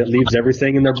anybody that leaves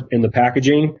everything in the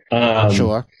packaging.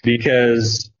 Sure.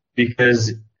 Because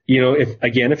if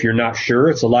you're not sure,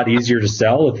 it's a lot easier to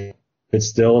sell if it's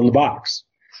still in the box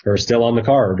or still on the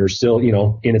card or still,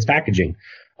 in its packaging.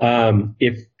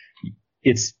 If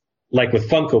it's like with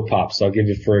Funko Pops, I'll give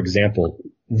you for example,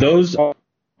 those are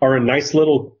in nice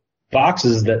little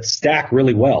boxes that stack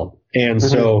really well. And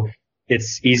so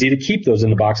it's easy to keep those in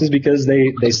the boxes because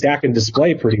they stack and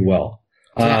display pretty well.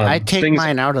 I take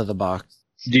mine out of the box.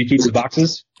 Do you keep the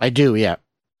boxes? I do, yeah.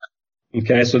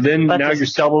 Okay, so then that now you're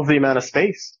doubles the amount of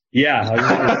space.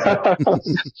 Yeah.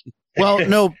 Well,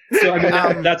 no. So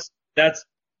that's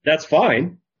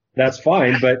fine. That's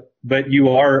fine, but you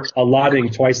are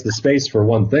allotting twice the space for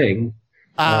one thing.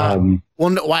 Well,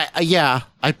 no,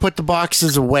 I put the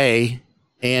boxes away,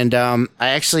 and I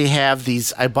actually have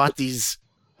these. I bought these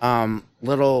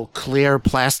little clear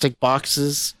plastic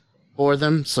boxes for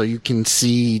them, so you can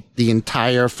see the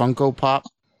entire Funko Pop.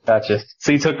 Gotcha.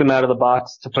 So you took them out of the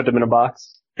box to put them in a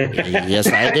box? Yes,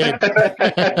 I did.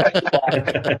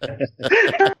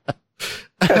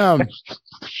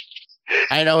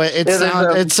 I know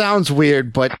it sounds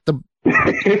weird, but the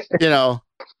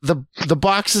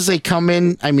boxes they come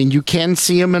in, I mean, you can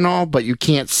see them and all, but you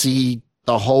can't see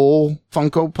the whole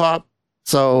Funko Pop.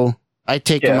 So I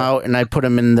take them out and I put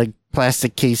them in the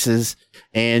plastic cases,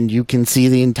 and you can see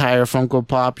the entire Funko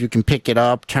Pop. You can pick it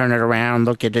up, turn it around,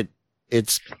 look at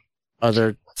its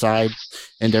other side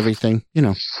and everything,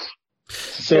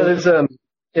 So there's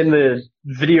in the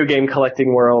video game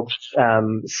collecting world,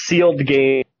 sealed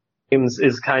games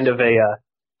is kind of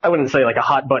I wouldn't say like a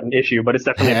hot button issue, but it's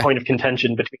definitely a point of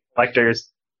contention between collectors,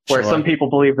 where some people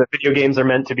believe that video games are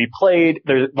meant to be played.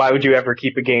 Why would you ever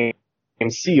keep a game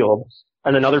sealed?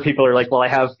 And then other people are like, well, I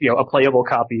have, a playable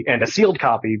copy and a sealed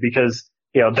copy because,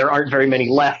 there aren't very many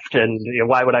left. And,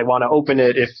 why would I want to open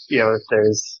it if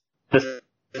there's this,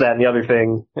 that, and the other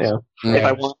thing,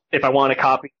 If I want a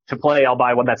copy to play, I'll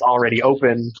buy one that's already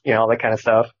open, all that kind of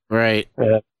stuff. Right.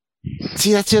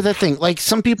 See, that's the other thing. Like,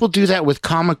 some people do that with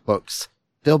comic books.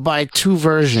 They'll buy two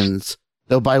versions.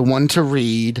 They'll buy one to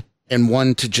read and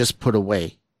one to just put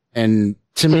away. And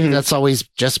to me, that's always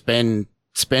just been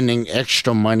spending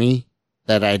extra money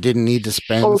that I didn't need to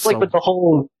spend. Well, it's like with the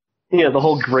whole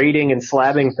grading and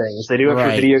slabbing things. They do it for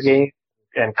video games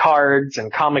and cards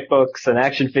and comic books and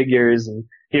action figures, and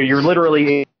you're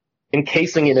literally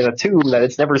encasing it in a tube that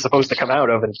it's never supposed to come out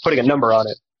of and putting a number on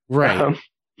it. Right.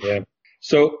 Yeah.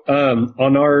 So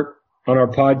on our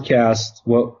podcast,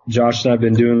 what Josh and I've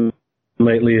been doing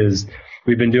lately is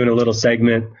we've been doing a little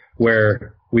segment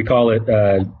where we call it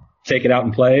take it out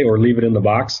and play or leave it in the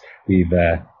box. We've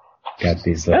got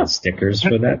these little stickers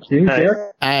for that too. Nice.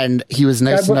 And he was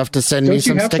nice enough to send me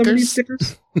some stickers.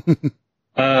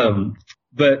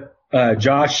 But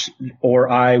Josh or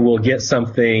I will get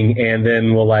something, and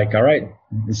then we'll like, all right.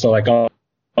 So like I'll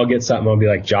get something. I'll be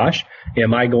like, Josh,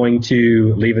 am I going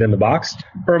to leave it in the box,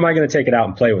 or am I going to take it out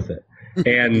and play with it?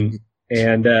 And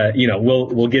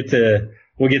we'll get to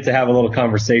have a little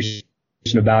conversation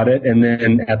about it, and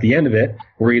then at the end of it,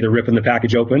 we're either ripping the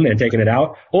package open and taking it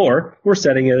out, or we're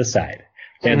setting it aside.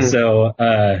 And so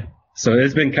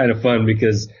it's been kind of fun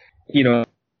because,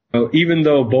 even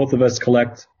though both of us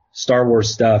collect Star Wars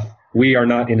stuff, we are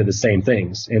not into the same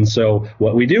things. And so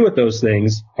what we do with those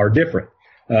things are different.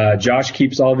 Josh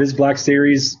keeps all of his Black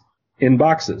Series in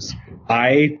boxes.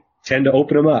 I tend to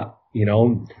open them up,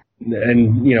 and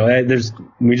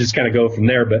we just kind of go from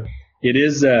there. But it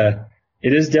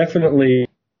is definitely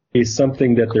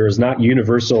something that there is not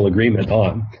universal agreement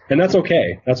on, and that's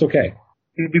okay. That's okay.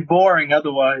 It'd be boring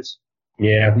otherwise.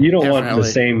 Yeah, you don't want the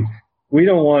same. We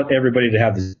don't want everybody to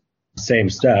have the same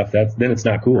stuff. Then it's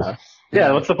not cool.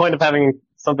 Yeah, what's the point of having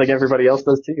something everybody else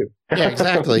does too? Yeah,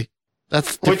 exactly.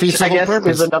 That's Which I guess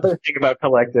is another thing about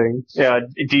collecting. Yeah,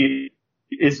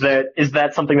 is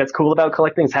that something that's cool about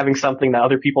collecting? Is having something that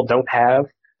other people don't have?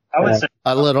 I would say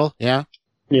a little, yeah.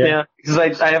 Yeah,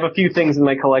 because I have a few things in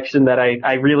my collection that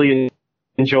I really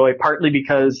enjoy, partly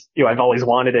because I've always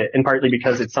wanted it, and partly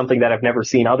because it's something that I've never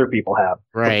seen other people have.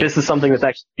 Right. Like, this is something that's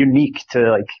actually unique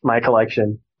to like my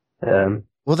collection.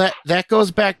 Well, that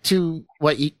goes back to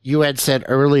what you had said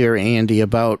earlier, Andy,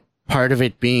 about part of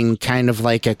it being kind of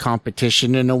like a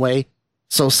competition in a way.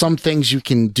 So some things you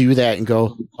can do that and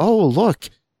go, oh, look,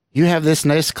 you have this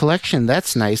nice collection.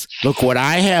 That's nice. Look what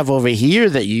I have over here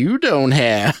that you don't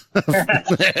have.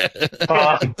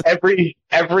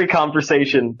 Every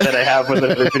conversation that I have with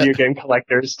a video game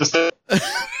collector is just a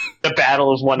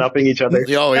battle of one-upping each other.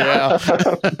 Oh, yeah.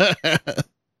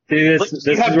 See, you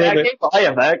have that game? Well, I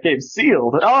have that game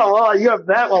sealed. Oh, well, you have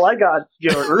that? Well, I got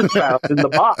Earthbound in the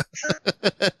box.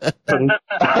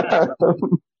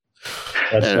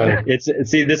 That's funny.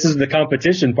 This is the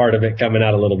competition part of it coming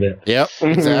out a little bit. Yep,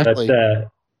 exactly.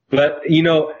 But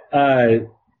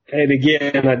and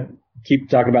again, I keep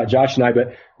talking about Josh and I,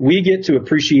 but we get to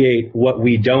appreciate what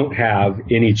we don't have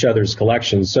in each other's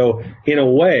collections. So in a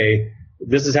way,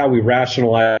 this is how we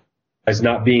rationalize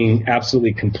not being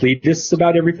absolutely completists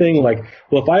about everything. Like,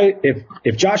 well,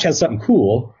 if Josh has something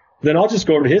cool, then I'll just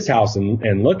go over to his house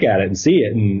and look at it and see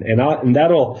it, and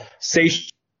that'll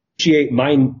satiate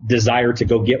my desire to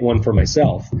go get one for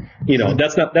myself.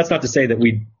 That's not to say that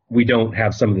we don't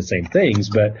have some of the same things,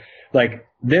 but like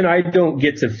then I don't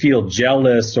get to feel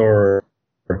jealous or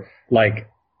like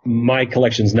my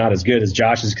collection's not as good as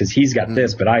Josh's because he's got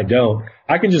this, but I don't.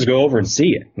 I can just go over and see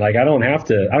it. Like I don't have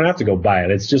to go buy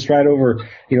it. It's just right over.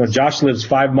 Josh lives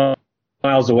 5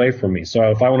 miles away from me, so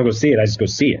if I want to go see it, I just go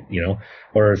see it.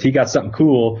 Or if he got something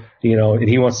cool, and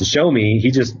he wants to show me,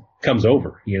 he just comes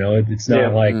over. It's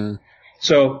not like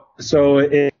so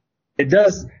it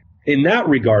does in that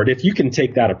regard. If you can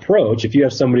take that approach, if you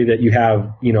have somebody that you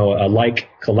have a like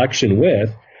collection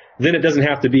with, then it doesn't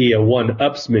have to be a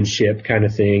one-upsmanship kind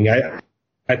of thing.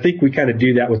 I think we kind of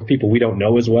do that with people we don't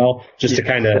know as well, just to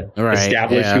kind of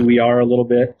establish who we are a little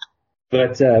bit.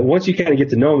 But once you kind of get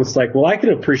to know them, it's like, well, I can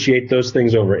appreciate those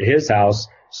things over at his house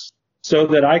so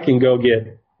that I can go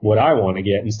get what I want to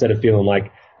get instead of feeling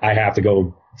like I have to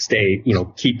go stay,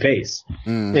 keep pace.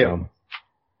 Yeah.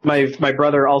 My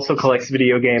brother also collects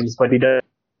video games, but he does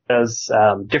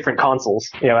different consoles.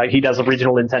 He does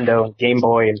original Nintendo and Game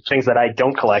Boy and things that I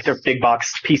don't collect, or big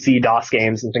box PC DOS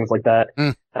games and things like that.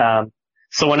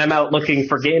 So when I'm out looking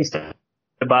for games to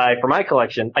buy for my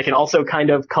collection, I can also kind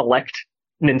of collect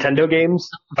Nintendo games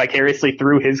vicariously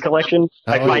through his collection.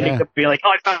 Finding to be like,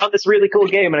 oh, I found this really cool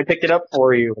game and I picked it up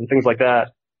for you and things like that.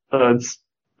 So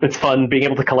it's fun being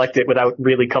able to collect it without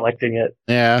really collecting it.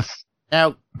 Yeah.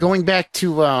 Now, going back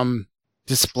to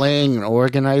displaying and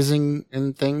organizing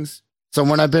and things. So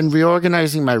when I've been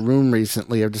reorganizing my room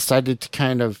recently, I've decided to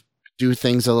kind of do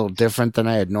things a little different than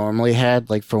I had normally had.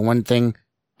 Like for one thing,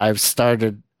 I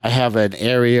have an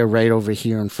area right over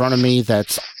here in front of me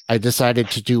I decided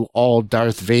to do all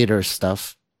Darth Vader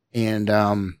stuff and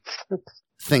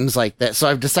things like that. So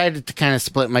I've decided to kind of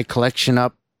split my collection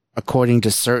up according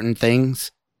to certain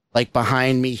things. Like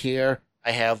behind me here,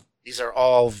 I have, these are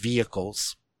all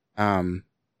vehicles. Some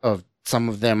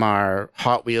of them are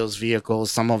Hot Wheels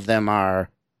vehicles. Some of them are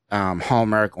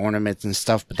Hallmark ornaments and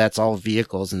stuff, but that's all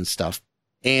vehicles and stuff.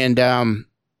 And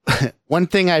one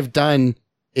thing I've done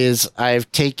is I've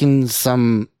taken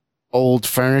some old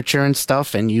furniture and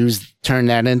stuff and turn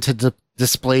that into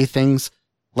display things.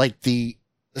 Like the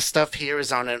stuff here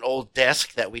is on an old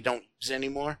desk that we don't use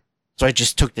anymore. So I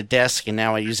just took the desk and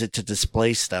now I use it to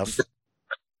display stuff.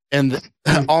 And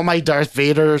all my Darth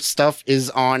Vader stuff is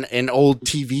on an old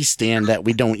TV stand that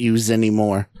we don't use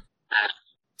anymore.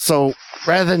 So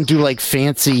rather than do like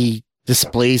fancy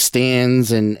display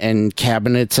stands and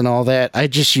cabinets and all that, I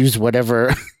just use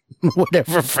whatever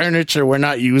furniture we're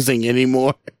not using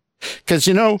anymore. Because,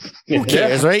 who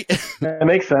cares, right? That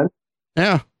makes sense.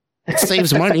 Yeah. It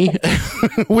saves money.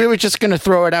 We were just going to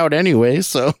throw it out anyway,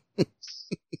 so.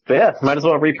 Yeah, might as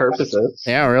well repurpose it.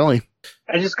 Yeah, really.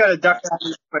 I just got to duck out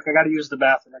real quick. I got to use the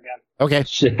bathroom again. Okay.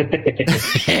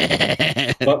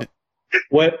 Well,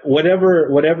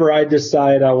 whatever I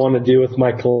decide I want to do with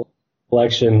my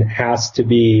collection has to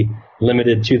be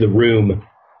limited to the room.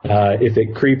 If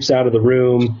it creeps out of the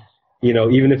room,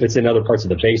 even if it's in other parts of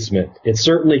the basement, it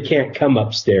certainly can't come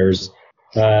upstairs.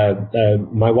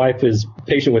 My wife is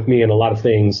patient with me in a lot of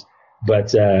things,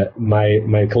 but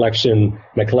my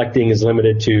collecting is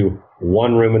limited to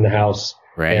one room in the house,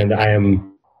 right? And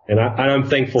I'm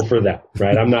thankful for that,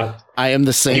 right? I am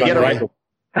the same. Right.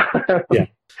 Yeah.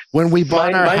 When we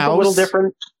bought our house, a little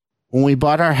different. When we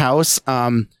bought our house,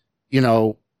 my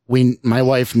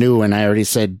wife knew, and I already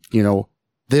said,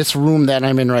 this room that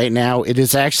I'm in right now, it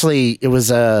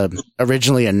was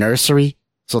originally a nursery.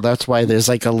 So that's why there's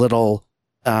like a little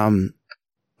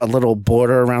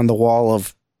border around the wall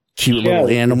of cute little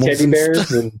animals. Teddy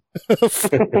bears.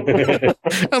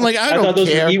 I'm like, I don't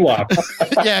care.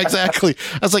 Yeah, exactly.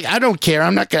 I was like, I don't care.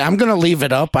 I'm going to leave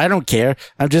it up. I don't care.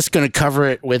 I'm just going to cover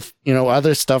it with,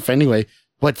 other stuff anyway.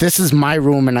 But this is my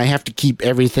room and I have to keep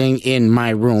everything in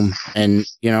my room. And,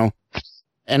 and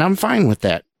I'm fine with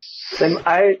that. And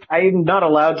I'm not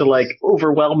allowed to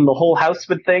overwhelm the whole house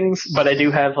with things, but I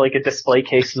do have a display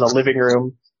case in the living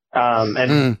room.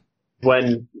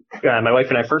 When my wife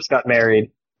and I first got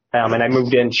married, and I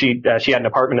moved in, she had an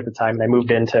apartment at the time, and I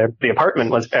moved into the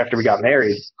apartment after we got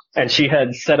married, and she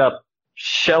had set up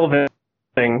shelving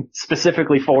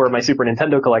specifically for my Super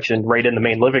Nintendo collection right in the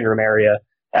main living room area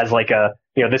as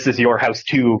this is your house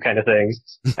too kind of thing.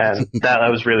 And that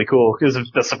was really cool. It was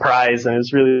a surprise, and it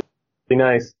was really, really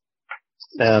nice.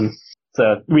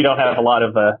 So we don't have a lot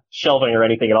of shelving or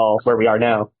anything at all where we are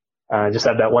now. Just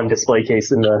have that one display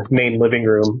case in the main living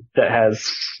room that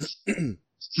has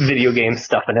video game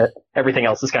stuff in it. Everything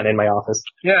else is kind of in my office.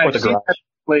 Yeah, I've seen that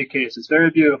display case. It's very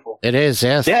beautiful. It is,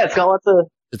 yes. Yeah, it's got lots of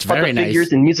very nice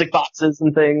figures and music boxes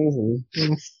and things.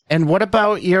 And what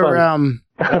about your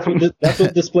That's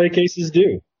what display cases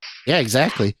do. Yeah,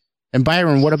 exactly. And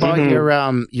Byron, what about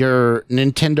your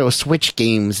Nintendo Switch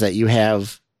games that you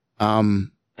have laid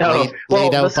out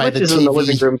the by Switch the is TV? in the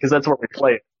living room because that's where we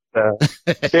play it.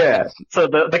 Yeah. So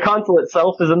the console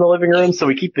itself is in the living room, so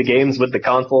we keep the games with the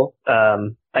console.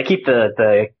 I keep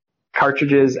the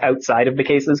cartridges outside of the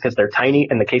cases because they're tiny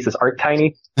and the cases aren't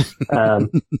tiny.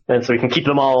 And so we can keep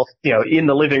them all, in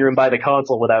the living room by the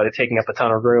console without it taking up a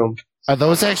ton of room. Are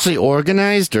those actually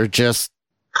organized or just?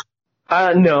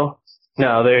 No,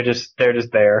 they're just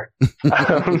there.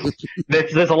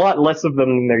 There's a lot less of them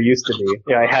than there used to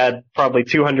be. I had probably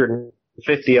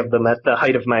 250 of them at the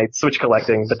height of my Switch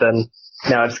collecting, but then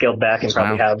now I've scaled back and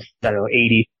probably have,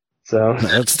 80. So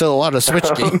that's still a lot of Switch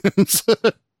games.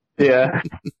 Yeah.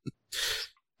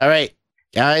 All right,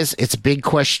 guys, it's big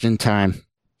question time.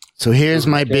 So here's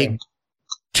my big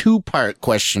 2-part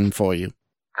question for you.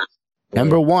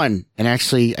 Number 1, and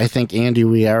actually, I think, Andy,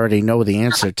 we already know the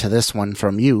answer to this one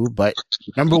from you, but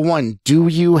number 1, do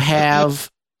you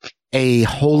have a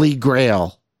holy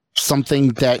grail, something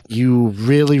that you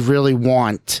really, really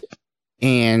want,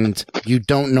 and you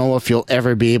don't know if you'll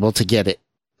ever be able to get it?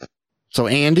 So,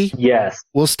 Andy? Yes.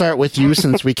 We'll start with you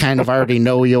since we kind of already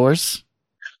know yours.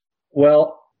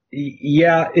 Well,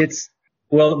 yeah,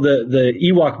 the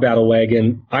Ewok battle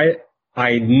wagon,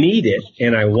 I need it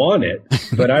and I want it,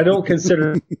 but I don't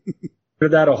consider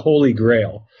that a holy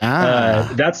grail.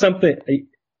 That's something,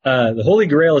 the holy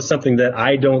grail is something that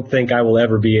I don't think I will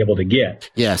ever be able to get.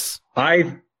 Yes.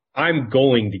 I'm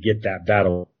going to get that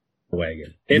battle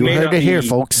wagon. It you may heard not it be here,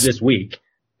 folks. This week,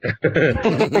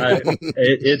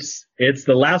 It's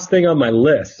the last thing on my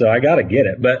list, so I got to get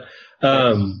it. But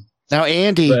now,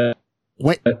 Andy,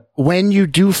 when you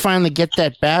do finally get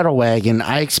that battle wagon,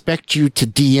 I expect you to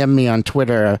DM me on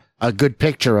Twitter a good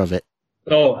picture of it.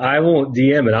 Oh, I won't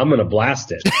DM it. I'm going to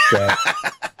blast it. So,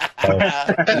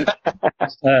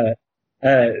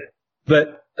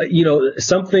 but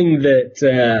something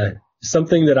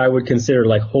that I would consider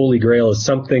like Holy Grail is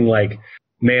something like,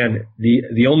 man,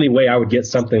 the only way I would get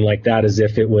something like that is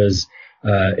if it was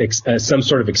some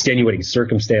sort of extenuating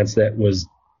circumstance that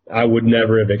I would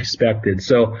never have expected.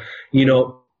 So,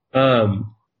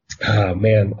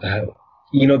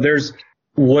 there's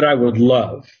what I would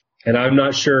love, and I'm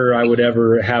not sure I would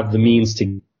ever have the means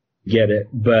to get it.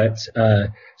 But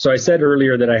so I said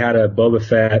earlier that I had a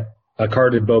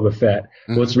carded Boba Fett.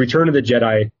 Mm-hmm. Well, it's Return of the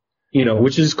Jedi,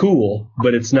 which is cool,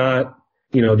 but it's not,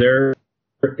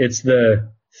 it's the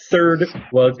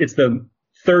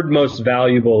third most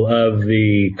valuable of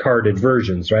the carded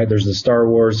versions, right? There's the Star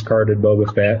Wars carded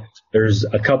Boba Fett. There's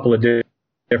a couple of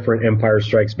different Empire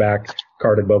Strikes Back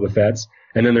carded Boba Fett's,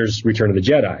 and then there's Return of the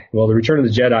Jedi. Well, the Return of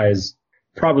the Jedi is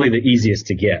probably the easiest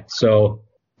to get. So,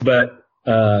 but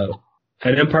an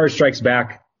Empire Strikes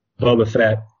Back Boba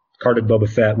Fett, carded Boba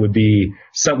Fett, would be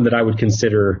something that I would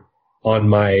consider on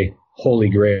my Holy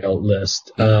Grail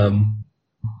list. Those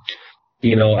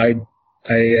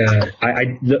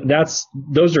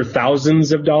are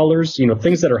thousands of dollars,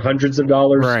 things that are hundreds of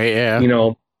dollars. Right. Yeah.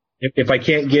 If I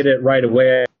can't get it right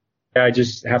away, I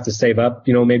just have to save up,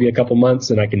 maybe a couple months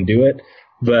and I can do it.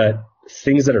 But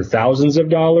things that are thousands of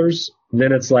dollars,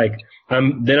 then it's like,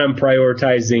 I'm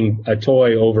prioritizing a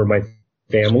toy over my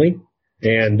family.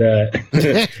 And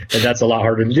that's a lot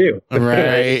harder to do.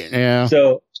 Right. Yeah.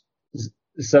 So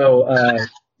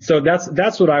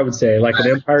that's what I would say, like an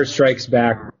Empire Strikes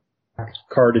Back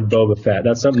carded Boba Fett.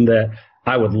 That's something that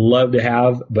I would love to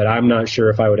have, but I'm not sure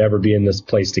if I would ever be in this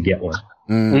place to get one.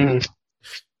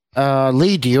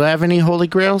 Lee, do you have any Holy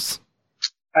Grails?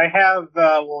 I have,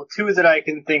 two that I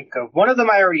can think of. One of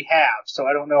them I already have, so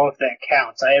I don't know if that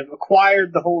counts. I have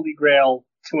acquired the Holy Grail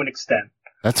to an extent.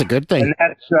 That's a good thing. And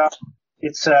that's,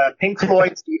 it's Pink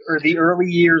Floyd's the early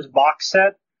years box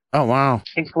set. Oh, wow.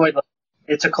 Pink Floyd.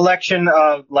 It's a collection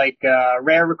of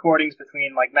rare recordings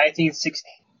between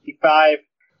 1965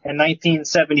 and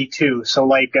 1972. So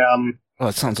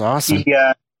that sounds awesome.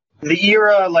 The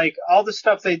era, all the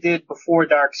stuff they did before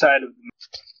Dark Side of the Moon.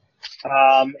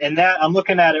 And that I'm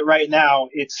looking at it right now.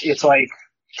 It's 10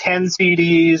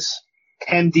 CDs,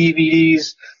 10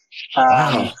 DVDs,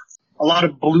 wow. A lot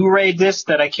of Blu-ray discs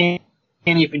that I can't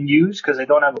even use because I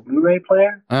don't have a Blu-ray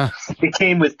player. It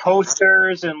came with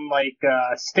posters and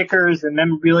stickers and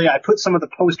memorabilia. I put some of the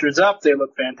posters up. They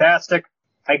look fantastic.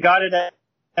 I got it at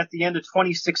the end of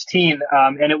 2016,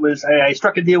 and I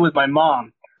struck a deal with my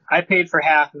mom. I paid for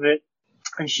half of it,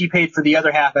 and she paid for the other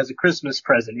half as a Christmas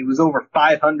present. It was over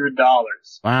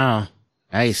 $500. Wow,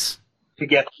 nice to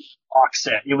get the box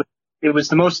set. It was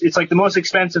the most. It's the most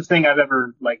expensive thing I've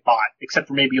ever bought, except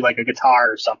for maybe a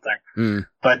guitar or something.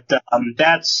 But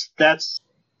that's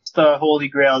the Holy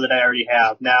Grail that I already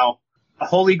have. Now, a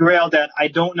Holy Grail that I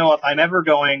don't know if I'm ever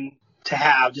going to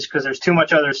have, just because there's too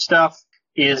much other stuff,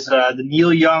 is the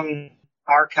Neil Young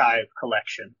Archive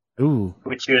collection. Ooh,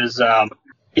 which is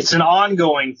it's an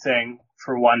ongoing thing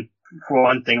for one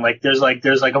thing. There's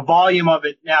a volume of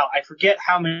it now. I forget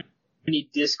how many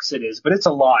discs it is, but it's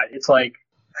a lot. It's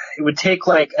it would take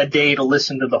a day to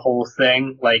listen to the whole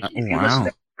thing. If you listen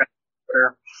to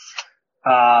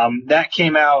that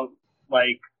came out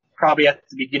probably at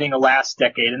the beginning of last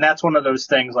decade, and that's one of those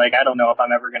things I don't know if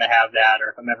I'm ever going to have that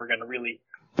or if I'm ever going to really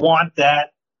want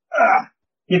that.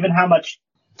 Given how much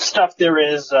stuff there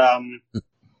is, some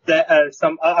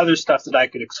other stuff that I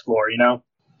could explore,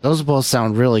 Those both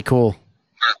sound really cool.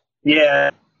 Yeah,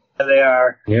 they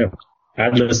are. Yeah,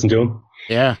 I'd listen to them.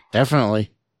 Yeah,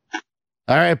 definitely.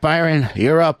 All right, Byron,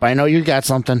 you're up. I know you got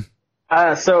something.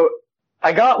 So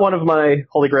I got one of my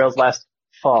Holy Grails last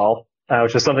fall,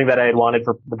 which was something that I had wanted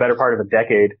for the better part of a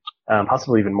decade,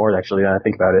 possibly even more, actually, now I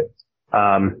think about it.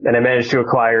 And I managed to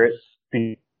acquire it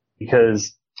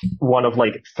because one of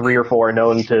 3 or 4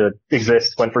 known to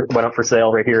exist went up for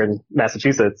sale right here in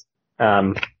Massachusetts.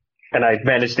 And I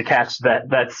managed to catch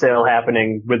that sale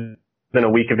happening within a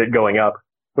week of it going up,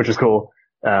 which was cool.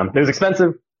 It was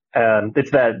expensive.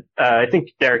 It's that, I think,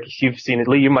 Derek, you've seen it.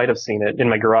 Lee, you might have seen it in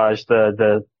my garage,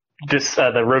 the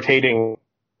rotating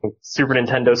Super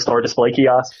Nintendo store display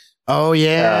kiosk. Oh,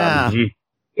 yeah.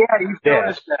 Yeah, you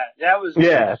noticed that. That was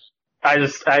yeah. I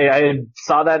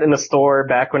saw that in the store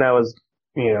back when I was,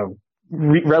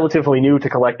 relatively new to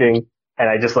collecting, and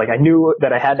I knew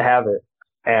that I had to have it.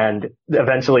 And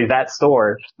eventually that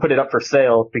store put it up for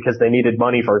sale because they needed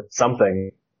money for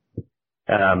something.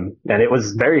 And it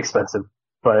was very expensive,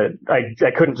 but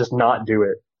I couldn't just not do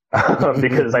it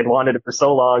because I'd wanted it for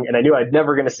so long and I knew I'd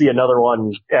never going to see another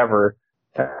one ever.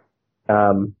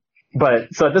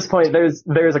 But so at this point, there's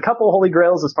a couple holy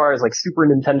grails as far as like Super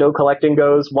Nintendo collecting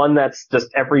goes. One that's just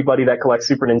everybody that collects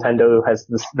Super Nintendo has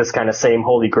this kind of same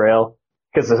holy grail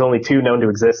because there's only 2 known to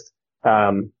exist.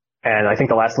 And I think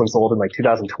the last one sold in like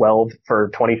 2012 for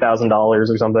 $20,000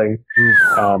 or something.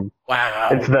 Wow.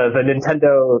 It's the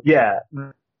Nintendo,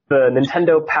 the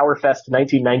Nintendo PowerFest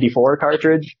 1994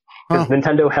 cartridge. Because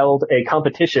Nintendo held a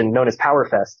competition known as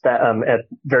PowerFest at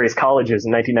various colleges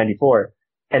in 1994.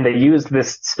 And they used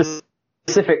this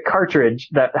specific cartridge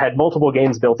that had multiple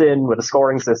games built in with a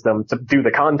scoring system to do the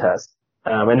contest.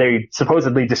 And they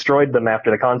supposedly destroyed them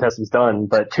after the contest was done,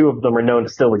 but 2 of them are known to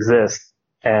still exist.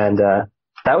 And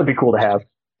that would be cool to have.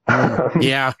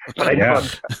 Yeah. But I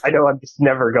know I'm just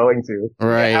never going to.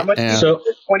 Right. How much is it?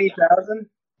 20,000?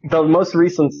 The most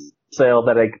recent sale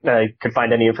that I could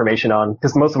find any information on,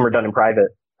 because most of them were done in private,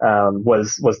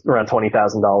 was around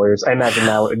 $20,000. I imagine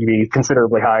now it would be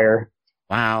considerably higher.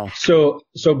 Wow. So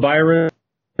Byron,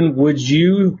 would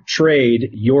you trade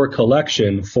your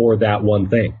collection for that one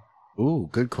thing? Ooh,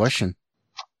 good question.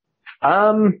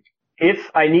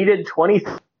 If I needed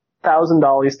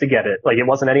 $20,000 to get it, like it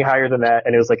wasn't any higher than that,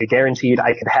 and it was like a guaranteed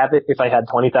I could have it if I had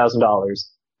 $20,000,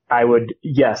 I would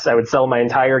sell my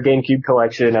entire GameCube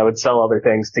collection. I would sell other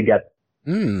things to get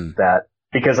that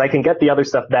because I can get the other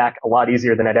stuff back a lot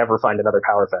easier than I'd ever find another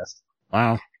PowerFest.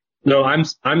 Wow. No,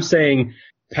 I'm saying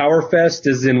PowerFest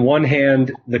is in one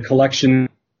hand, the collection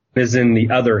is in the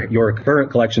other. Your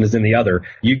current collection is in the other.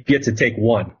 You get to take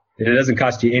one. It doesn't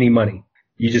cost you any money.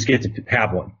 You just get to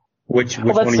have one. Which that's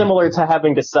one similar to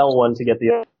having to sell one to get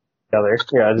the other.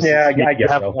 I guess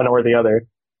have one or the other.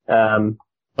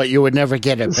 But you would never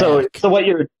get it back. So what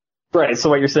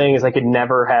you're saying is I could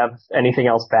never have anything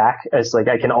else back. It's like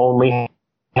I can only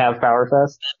have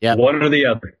PowerFest. Yeah. One or the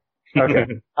other.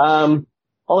 Okay.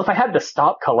 Well, if I had to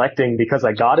stop collecting because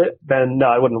I got it, then no,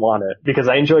 I wouldn't want it because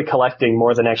I enjoy collecting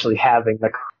more than actually having the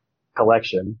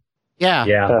collection. Yeah.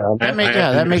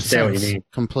 That makes sense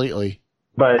completely.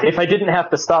 But if I didn't have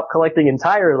to stop collecting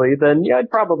entirely, then yeah, I'd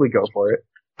probably go for it.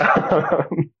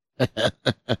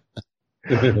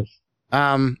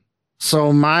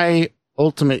 So my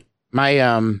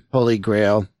holy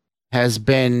grail has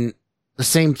been the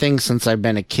same thing since I've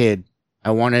been a kid. I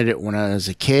wanted it when I was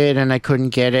a kid and I couldn't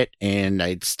get it, and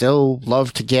I'd still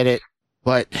love to get it,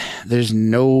 but there's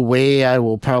no way I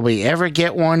will probably ever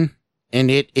get one.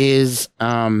 And it is,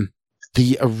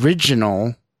 the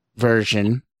original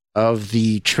version of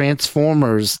the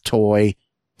Transformers toy,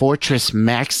 Fortress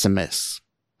Maximus.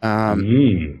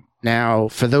 Now,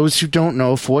 for those who don't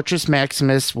know, Fortress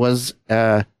Maximus was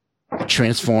a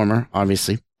Transformer,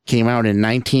 obviously. Came out in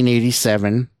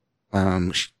 1987,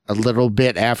 a little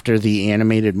bit after the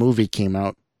animated movie came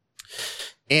out.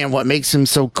 And what makes him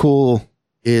so cool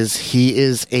is he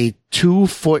is a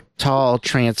 2-foot tall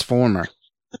Transformer.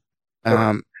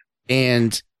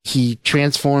 And he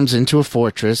transforms into a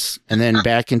fortress and then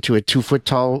back into a 2-foot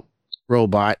tall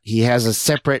robot. He has a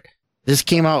separate... This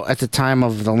came out at the time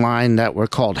of the line that were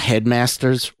called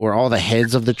Headmasters, where all the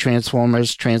heads of the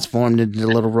Transformers transformed into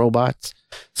little robots.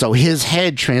 So his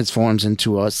head transforms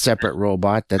into a separate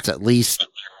robot that's at least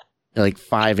like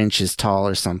 5 inches tall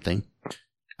or something.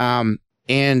 And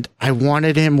I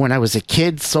wanted him when I was a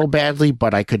kid so badly,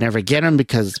 but I could never get him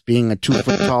because being a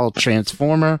 2-foot tall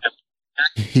Transformer,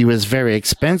 he was very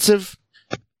expensive,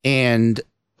 and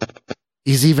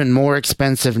he's even more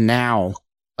expensive now.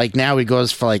 Like now he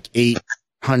goes for like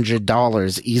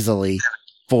 $800 easily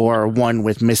for one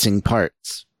with missing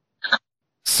parts.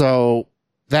 So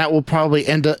that will probably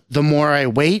end up, the more I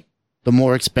wait, the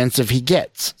more expensive he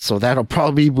gets. So that'll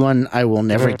probably be one I will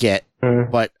never get,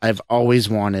 but I've always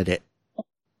wanted it.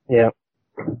 Yeah.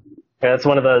 That's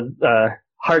one of the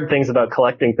hard things about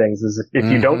collecting things is if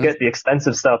you don't get the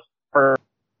expensive stuff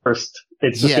first,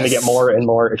 it's just going to get more and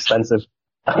more expensive.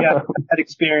 Yeah, I had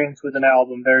experience with an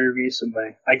album very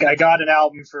recently. I got an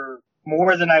album for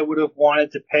more than I would have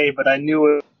wanted to pay, but I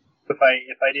knew if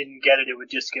I didn't get it, it would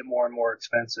just get more and more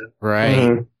expensive.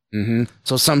 Right.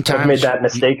 So sometimes I've made that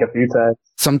mistake a few times.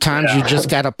 Sometimes you just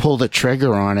got to pull the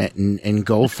trigger on it and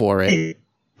go for it.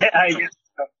 Yeah, I guess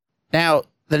so. Now,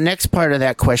 the next part of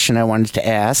that question I wanted to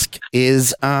ask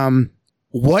is,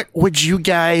 what would you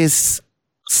guys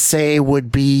say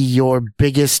would be your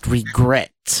biggest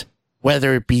regret?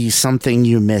 Whether it be something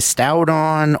you missed out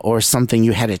on or something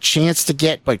you had a chance to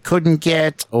get but couldn't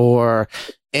get, or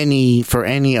for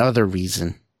any other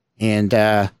reason. And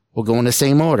we'll go in the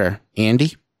same order.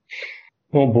 Andy?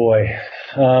 Oh boy.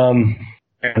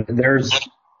 There's,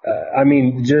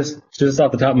 just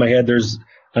off the top of my head, there's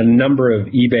a number of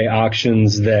eBay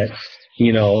auctions that,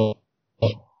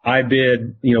 I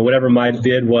bid, whatever my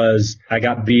bid was, I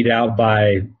got beat out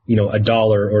by, $1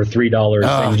 or $3.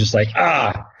 And you're just like,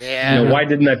 why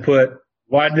didn't I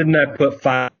put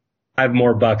five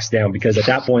more bucks down? Because at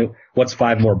that point, what's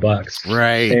 $5 more?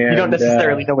 Right. And, you don't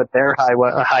necessarily know what their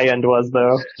high end was,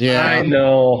 though. Yeah. I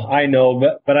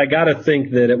know, but I got to think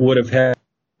that it would have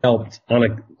helped on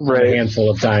a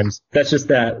handful of times. That's just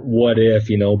that what if,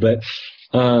 but,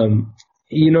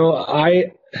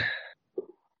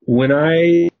 when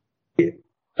I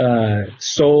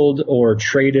sold or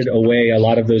traded away a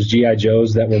lot of those G.I.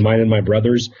 Joes that were mine and my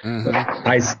brother's,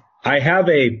 I have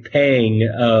a pang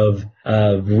of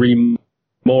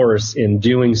remorse in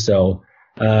doing so.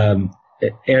 I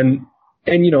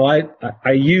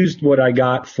used what I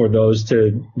got for those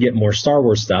to get more Star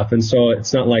Wars stuff. And so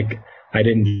it's not like I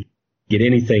didn't get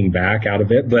anything back out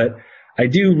of it, but I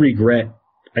do regret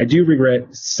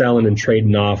selling and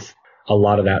trading off a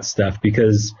lot of that stuff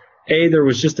because there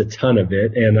was just a ton of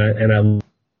it and I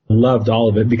loved all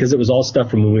of it because it was all stuff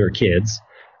from when we were kids.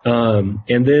 And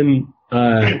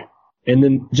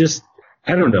then just,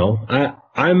 I don't know,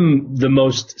 I'm the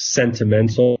most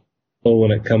sentimental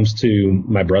when it comes to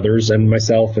my brothers and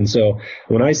myself. And so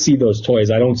when I see those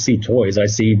toys, I don't see toys. I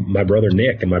see my brother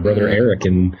Nick and my brother Eric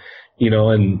and,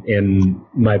 and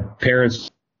my parents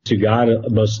who got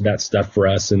most of that stuff for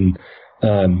us. And,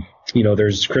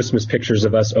 there's Christmas pictures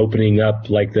of us opening up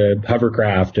like the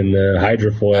hovercraft and the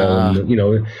hydrofoil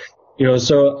and,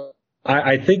 so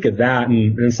I think of that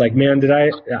and it's like, man,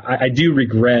 I do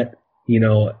regret,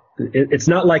 it's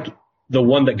not like the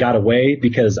one that got away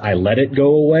because I let it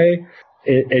go away.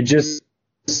 It just,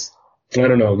 I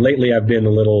don't know. Lately I've been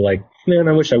a little like, man,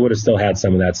 I wish I would have still had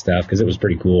some of that stuff because it was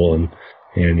pretty cool and,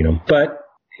 but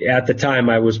at the time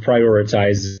I was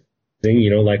prioritizing,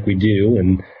 like we do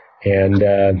and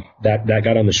that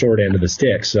got on the short end of the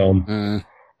stick. So,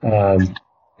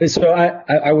 so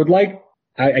I would like,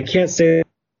 I can't say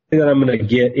that I'm going to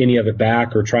get any of it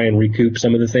back or try and recoup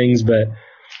some of the things, but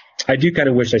I do kind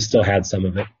of wish I still had some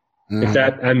of it. If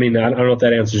that, I don't know if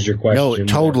that answers your question. No,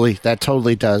 totally. That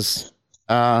totally does.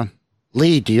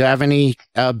 Lee, do you have any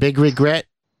big regret?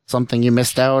 Something you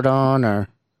missed out on or?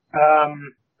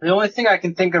 The only thing I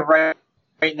can think of right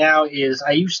now is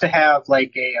I used to have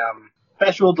like a,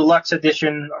 special deluxe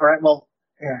edition, a little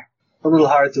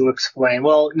hard to explain.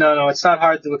 Well, no, it's not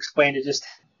hard to explain. It just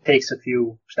takes a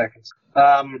few seconds.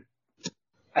 I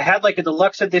had like a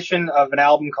deluxe edition of an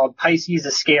album called Pisces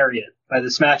Iscariot by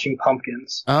the Smashing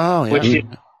Pumpkins. Oh, yeah. Which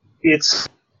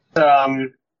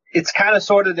it's kind of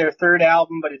sort of their third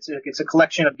album, but it's a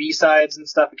collection of B-sides and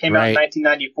stuff. It came out in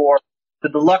 1994. The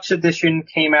deluxe edition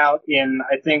came out in,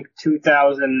 I think,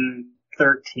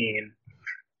 2013.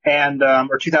 And,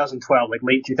 or 2012, like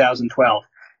late 2012.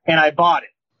 And I bought it.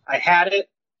 I had it,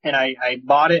 and I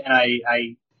bought it, and I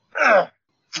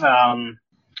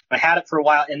had it for a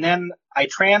while, and then I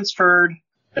transferred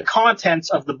the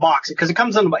contents of the box, because it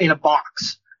comes in a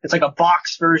box. It's like a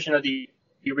box version of the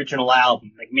original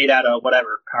album, like made out of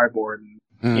whatever, cardboard,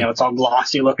 and, it's all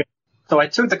glossy looking. So I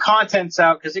took the contents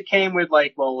out, because it came with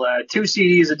like, 2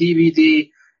 CDs, a DVD,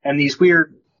 and these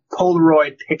weird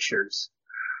Polaroid pictures.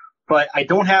 But I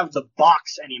don't have the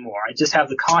box anymore. I just have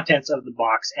the contents of the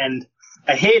box, and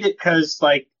I hate it because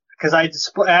I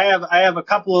have a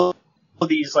couple of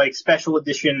these like special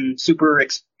edition super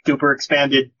duper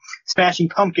expanded Smashing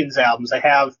Pumpkins albums. I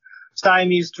have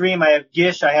Siamese Dream, I have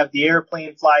Gish, I have The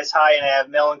Airplane Flies High, and I have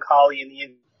Melancholy and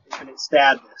the Infinite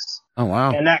Sadness. Oh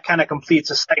wow! And that kind of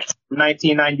completes a section from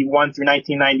 1991 through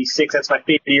 1996. That's my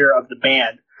favorite year of the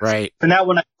band. Right. So now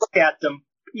when I look at them,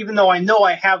 even though I know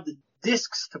I have the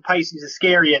discs to Pisces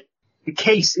Iscariot, the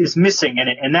case is missing in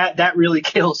it, and that really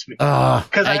kills me.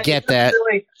 Because I get that.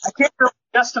 I can't really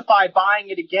justify buying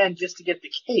it again just to get the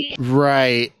case.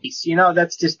 Right.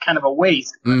 That's just kind of a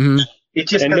waste. Mm-hmm. It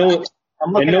just and no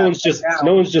one's just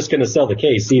going to sell the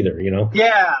case either.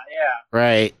 Yeah.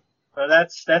 Right. So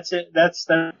that's it. That's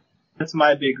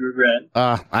my big regret.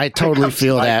 I totally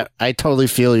feel that. I totally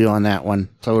feel you on that one.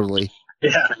 Totally.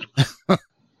 Yeah.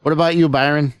 What about you,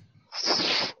 Byron?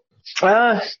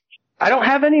 I don't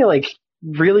have any like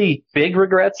really big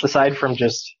regrets aside from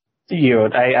just,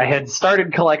 I had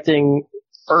started collecting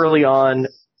early on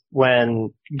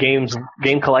when game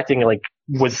collecting like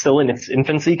was still in its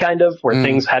infancy kind of, where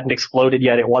things hadn't exploded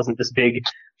yet. It wasn't this big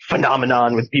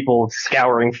phenomenon with people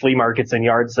scouring flea markets and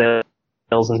yard sales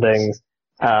and things.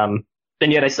 And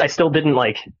yet I still didn't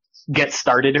like get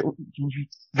started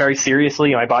very seriously.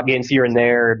 You know, I bought games here and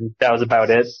there, and that was about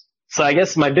it. So I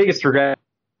guess my biggest regret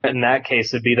in that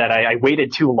case would be that I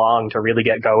waited too long to really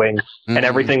get going, and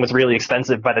everything was really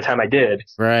expensive by the time I did.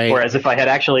 Right. Whereas if I had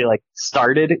actually like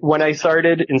started when I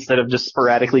started, instead of just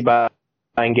sporadically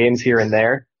buying games here and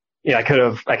there, you know, I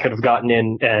could have gotten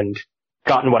in and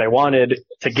gotten what I wanted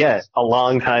to get a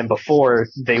long time before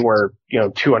they were, you know,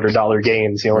 $200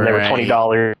 games, you know, when they were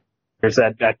 $20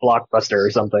 at Blockbuster or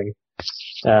something.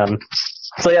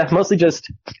 So yeah, mostly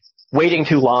just waiting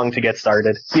too long to get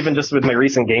started. Even just with my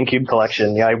recent GameCube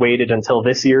collection, yeah, I waited until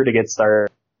this year to get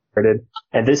started.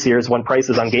 And this year is when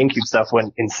prices on GameCube stuff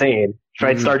went insane. If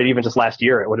I'd started even just last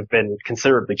year, it would have been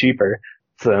considerably cheaper.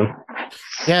 So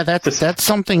yeah, that's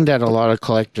something that a lot of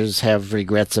collectors have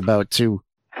regrets about too.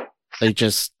 They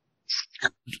just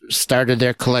started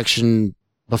their collection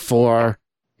before,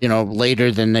 you know, later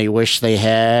than they wish they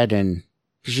had, and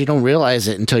because you don't realize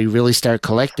it until you really start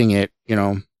collecting it, you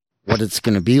know, what it's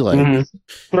going to be like.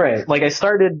 Mm-hmm. Right. Like I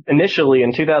started initially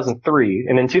in 2003,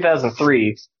 and in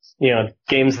 2003, you know,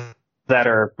 games that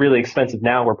are really expensive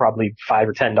now were probably $5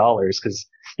 or $10 because,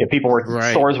 you know,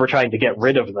 stores were trying to get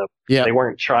rid of them. Yeah. They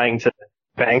weren't trying to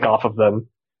bank off of them.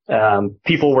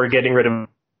 People were getting rid of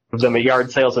them at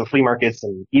yard sales and flea markets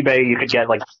and eBay. You could get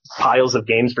like piles of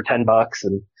games for $10,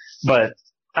 but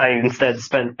I instead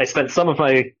spent some of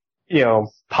my, you know,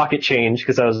 pocket change,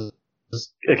 because I was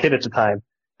a kid at the time,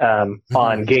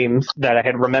 on games that I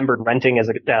had remembered renting as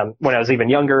when I was even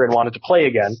younger and wanted to play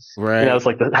again. Right. And that was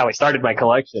like how I started my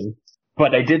collection.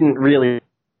 But I didn't really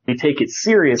take it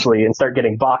seriously and start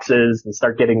getting boxes and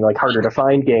start getting like harder to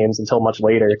find games until much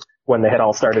later when they had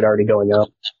all started already going up.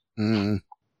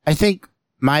 I think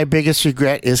my biggest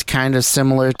regret is kind of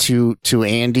similar to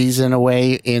Andy's in a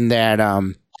way, in that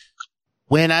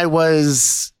when I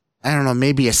was, I don't know,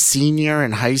 maybe a senior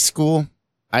in high school,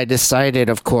 I decided,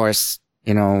 of course,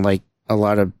 you know, like a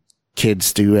lot of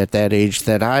kids do at that age,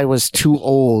 that I was too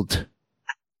old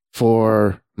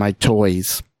for my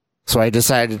toys. So I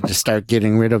decided to start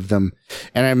getting rid of them.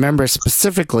 And I remember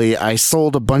specifically, I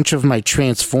sold a bunch of my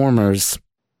Transformers,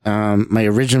 my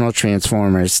original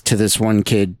Transformers, to this one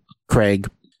kid, Craig.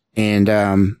 And,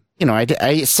 you know,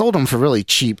 I sold them for really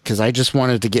cheap because I just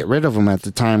wanted to get rid of them at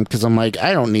the time, because I'm like,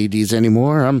 I don't need these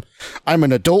anymore. I'm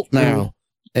an adult now.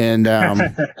 And,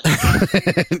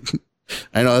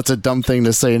 I know that's a dumb thing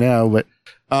to say now, but,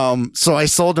 so I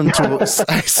sold them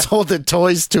I sold the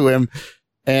toys to him,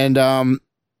 and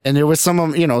there was some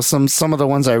of, you know, some of the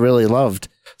ones I really loved.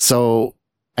 So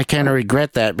I kind of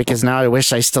regret that, because now I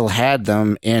wish I still had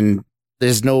them, and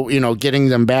there's no, you know, getting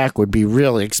them back would be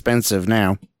really expensive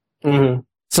now.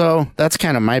 So that's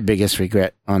kind of my biggest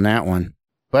regret on that one.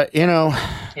 But, you know.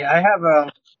 Yeah, I have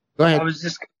Go ahead. I was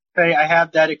just going to say, I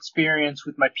have that experience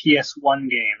with my PS1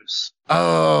 games.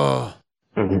 Oh.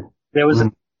 There was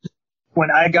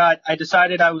when I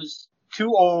decided I was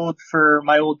too old for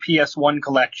my old PS1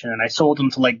 collection, and I sold them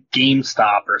to like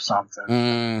GameStop or something.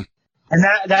 And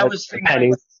that was things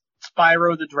like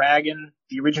Spyro the Dragon,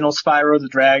 the original Spyro the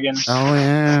Dragon. Oh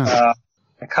yeah.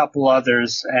 A couple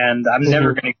others, and I'm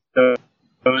never going to get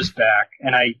those back.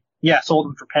 And I sold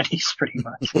them for pennies pretty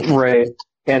much. Right.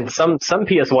 And some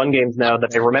PS1 games now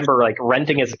that I remember like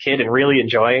renting as a kid and really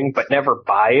enjoying, but never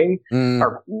buying,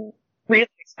 are really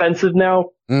expensive now,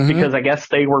 because I guess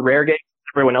they were rare games.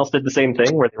 Everyone else did the same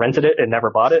thing where they rented it and never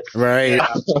bought it. Right.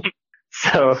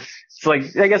 So it's like,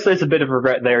 I guess there's a bit of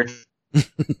regret there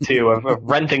too, of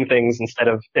renting things instead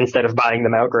of buying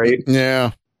them outright.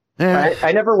 Yeah.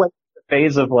 I never went through the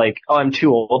phase of like, oh, I'm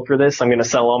too old for this, I'm going to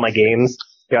sell all my games.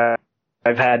 Yeah.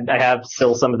 I have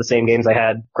still some of the same games I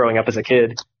had growing up as a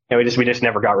kid. And we just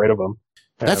never got rid of them.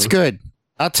 That's good.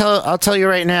 I'll tell you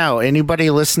right now, anybody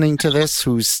listening to this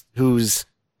who's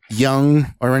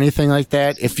young or anything like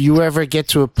that, if you ever get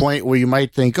to a point where you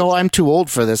might think, oh, I'm too old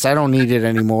for this, I don't need it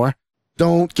anymore,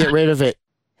 don't get rid of it.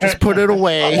 Just put it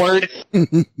away.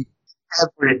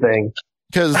 Everything.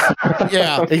 Because,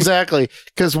 yeah, exactly.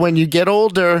 Because when you get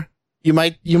older, you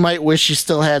might wish you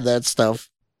still had that stuff.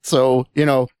 So, you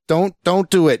know, don't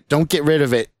do it. Don't get rid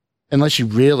of it unless you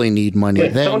really need money.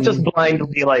 Then don't just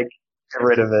blindly like get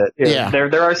rid of it. Yeah.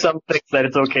 There are some things that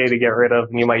it's okay to get rid of,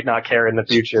 and you might not care in the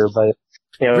future, but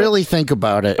you know, really think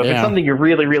about it. If it's something you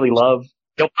really, really love,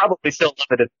 you'll probably still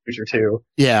love it in the future too.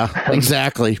 Yeah,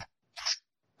 exactly.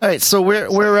 All right, so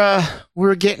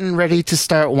we're getting ready to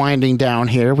start winding down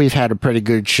here. We've had a pretty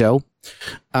good show.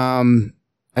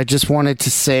 I just wanted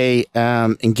to say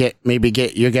and get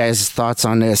your guys' thoughts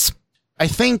on this. I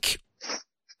think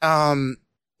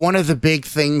one of the big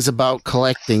things about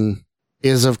collecting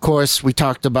is, of course, we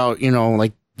talked about, you know,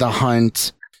 like the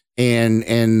hunt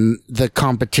and the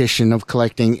competition of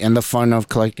collecting and the fun of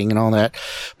collecting and all that.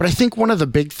 But I think one of the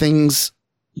big things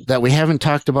that we haven't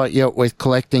talked about yet with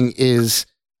collecting is,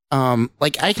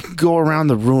 like I can go around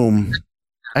the room.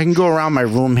 I can go around my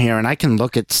room here and I can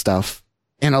look at stuff,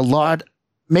 and a lot,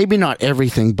 maybe not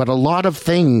everything, but a lot of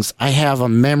things I have a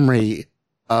memory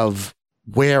of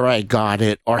where I got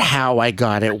it or how I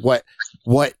got it, what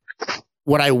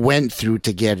I went through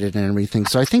to get it and everything.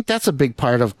 So I think that's a big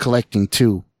part of collecting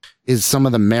too, is some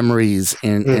of the memories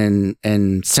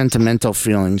and sentimental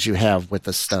feelings you have with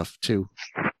the stuff too.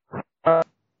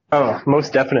 Oh,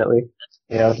 most definitely.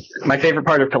 Yeah. My favorite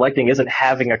part of collecting isn't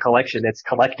having a collection, it's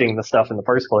collecting the stuff in the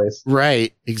first place.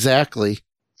 Right, exactly.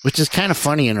 Which is kind of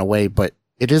funny in a way, but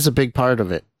it is a big part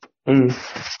of it. Mm.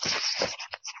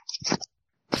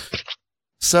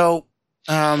 So,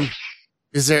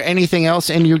 is there anything else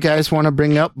any of you guys want to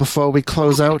bring up before we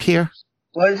close out here?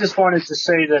 Well, I just wanted to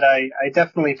say that I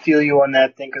definitely feel you on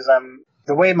that thing, because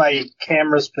the way my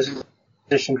camera's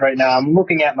positioned right now, I'm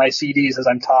looking at my CDs as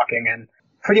I'm talking, and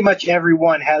pretty much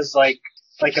everyone has like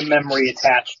a memory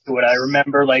attached to it. I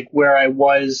remember like where I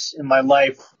was in my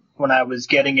life when I was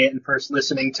getting it and first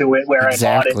listening to it, where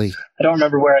Exactly. I bought it. I don't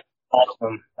remember where I bought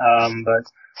them.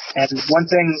 And one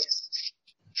thing,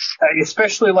 I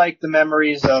especially like the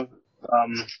memories of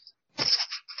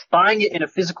buying it in a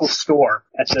physical store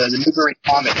at the Newbury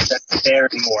Comics that's there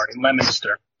anymore in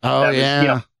Leominster. Oh, that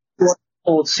yeah. Was,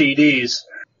 old CDs.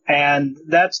 And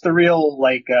that's the real,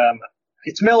 like,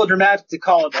 it's melodramatic to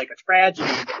call it like a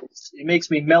tragedy, but it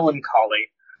makes me melancholy.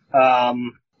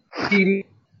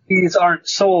 CDs aren't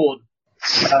sold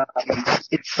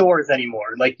in stores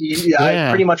anymore. Like,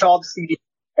 pretty much all the CDs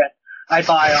that I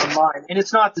buy online, and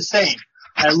it's not the same.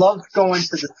 I love going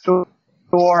to the store.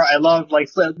 I love like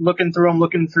looking through them,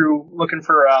 looking for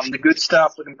the good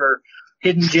stuff, looking for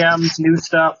hidden gems, new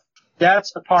stuff.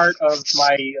 That's a part of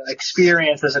my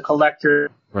experience as a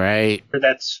collector. Right.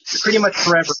 That's pretty much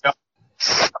forever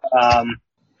gone.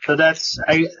 So that's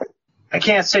I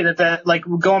can't say that like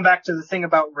going back to the thing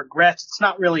about regrets. It's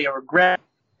not really a regret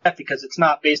because it's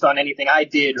not based on anything I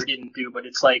did or didn't do, but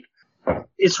it's like.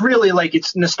 It's really like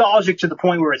it's nostalgic to the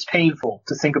point where it's painful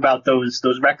to think about those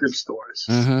record stores.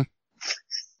 Mm-hmm.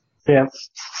 Yeah.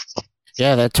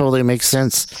 Yeah, that totally makes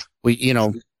sense. Me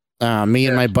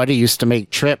and my buddy used to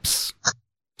make trips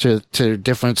to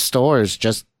different stores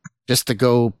just to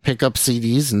go pick up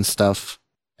CDs and stuff.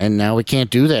 And now we can't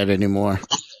do that anymore.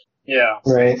 Yeah.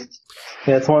 Right.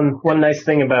 Yeah, it's one nice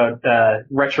thing about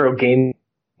retro game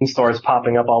stores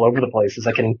popping up all over the place is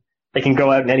they can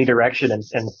go out in any direction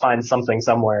and find something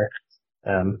somewhere.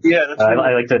 That's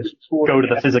I like to go to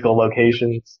the physical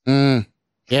locations.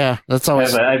 Yeah, that's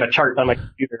always. I have a chart on my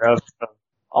computer of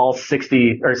all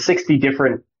 60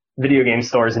 different video game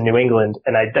stores in New England,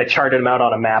 and I charted them out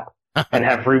on a map and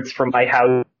have routes from my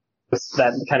house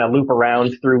that kind of loop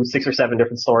around through 6 or 7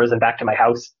 different stores and back to my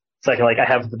house. So I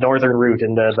have the northern route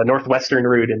and the northwestern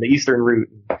route and the eastern route.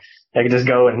 I can just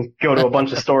go to a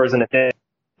bunch of stores in a day.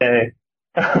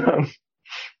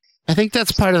 I think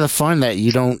that's part of the fun that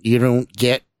you don't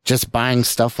get just buying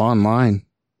stuff online.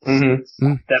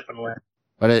 Mm-hmm. Definitely.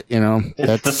 But it's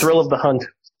that's the thrill of the hunt.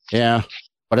 Yeah,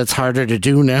 but it's harder to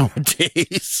do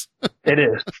nowadays. It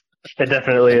is. It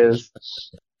definitely is.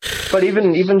 But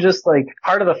even just like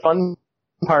part of the fun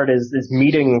part is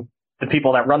meeting the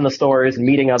people that run the stores,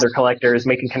 meeting other collectors,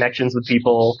 making connections with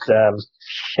people.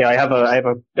 I have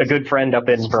a good friend up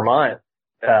in Vermont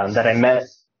that I met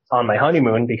on my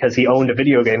honeymoon because he owned a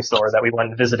video game store that we went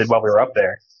and visited while we were up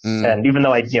there. And even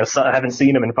though I haven't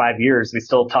seen him in 5 years, we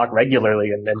still talk regularly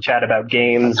and chat about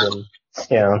games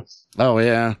and Oh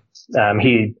yeah.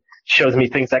 He shows me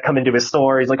things that come into his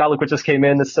store. He's like, "Oh, look what just came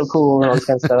in. It's so cool," and all this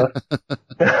kind of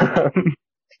stuff.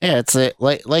 Yeah, it's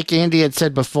like Andy had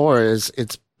said before.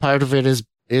 It's part of it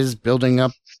is building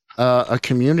up a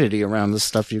community around the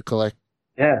stuff you collect.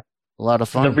 Yeah, a lot of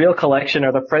fun. The real collection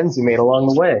are the friends you made along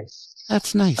the way.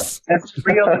 That's nice. That's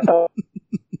real.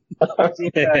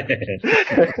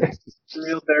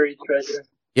 Real buried treasure.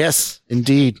 Yes,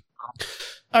 indeed.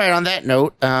 All right. On that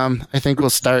note, I think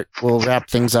we'll wrap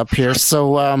things up here.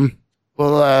 So,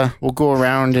 we'll go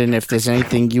around, and if there's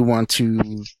anything you want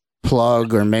to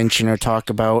plug or mention or talk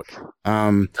about,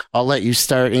 I'll let you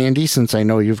start, Andy, since I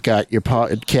know you've got your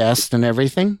podcast and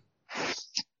everything.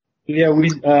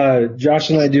 Yeah, Josh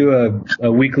and I do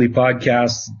a weekly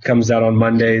podcast, comes out on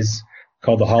Mondays,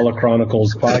 called the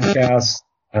Holochronicles Podcast.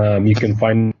 You can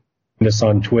find us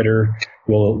on Twitter.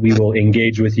 We will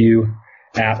engage with you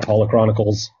at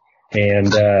Holochronicles.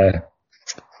 And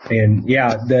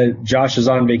Josh is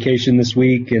on vacation this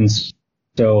week, and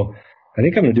so I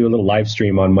think I'm going to do a little live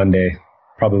stream on Monday,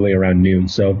 probably around noon.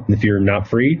 So if you're not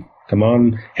free, come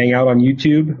on, hang out on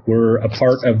YouTube. We're a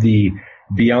part of the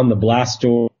Beyond the Blast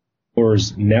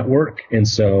Doors network. And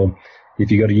so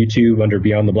if you go to YouTube under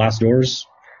Beyond the Blast Doors,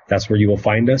 that's where you will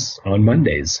find us on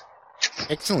Mondays.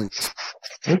 Excellent.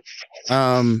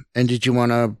 And did you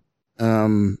want to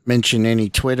mention any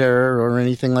Twitter or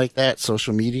anything like that,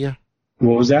 social media?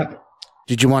 What was that?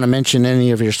 Did you want to mention any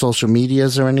of your social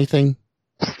medias or anything?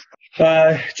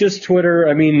 Just Twitter.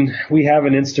 I mean, we have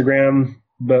an Instagram,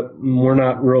 but we're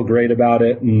not real great about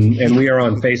it. And we are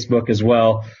on Facebook as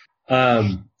well.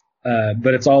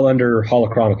 But it's all under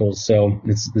Holochronicles. So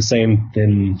it's the same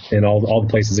in all the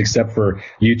places except for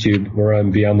YouTube. We're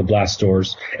on Beyond the Blast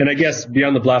Doors. And I guess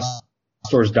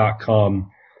beyondtheblastdoors.com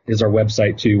is our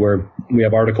website too, where we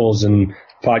have articles and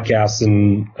podcasts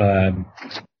and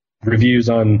reviews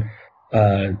on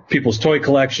people's toy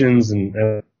collections and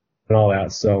all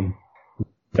that. So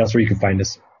that's where you can find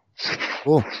us.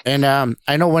 Cool. And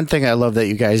I know one thing I love that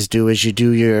you guys do is you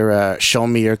do your show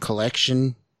me your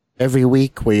collection every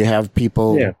week, where you have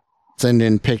people send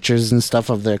in pictures and stuff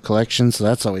of their collection. So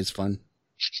that's always fun.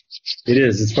 It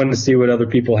is. It's fun to see what other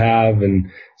people have and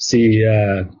see,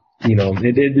 it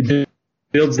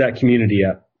builds that community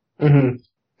up.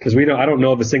 Because I don't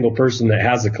know of a single person that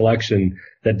has a collection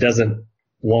that doesn't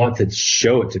want to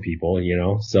show it to people,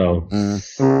 so.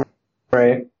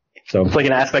 Right. So it's like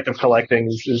an aspect of collecting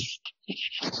is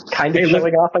kind of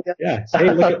showing off, I guess. Yeah. Hey,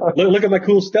 look at my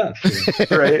cool stuff.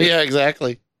 Right. Yeah,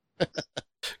 exactly.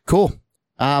 Cool.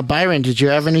 Byron, did you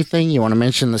have anything? You want to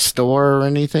mention the store or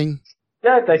anything?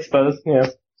 Yeah, I suppose. Yeah.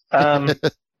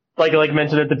 Like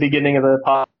mentioned at the beginning of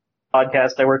the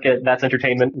podcast, I work at That's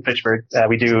Entertainment in Fitchburg.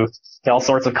 We do all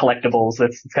sorts of collectibles.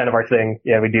 That's kind of our thing.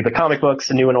 Yeah, we do the comic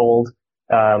books, new and old,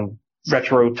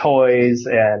 retro toys,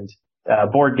 and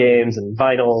board games and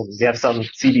vinyl. We have some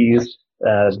CDs,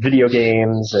 video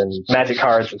games, and magic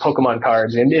cards and Pokemon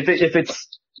cards. And if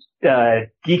it's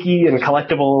geeky and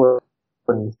collectible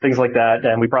and things like that,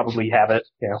 then we probably have it,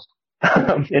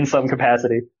 in some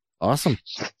capacity. Awesome.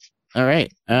 All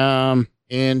right.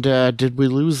 And did we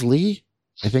lose Lee?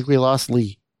 I think we lost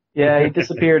Lee. Yeah, he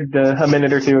disappeared a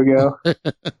minute or two ago.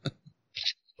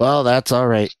 Well, that's all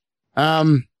right.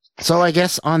 So I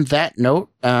guess on that note,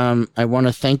 I want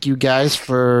to thank you guys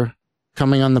for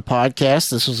coming on the podcast.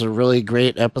 This was a really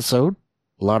great episode.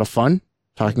 A lot of fun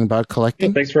talking about collecting.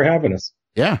 Yeah, thanks for having us.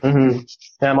 Yeah.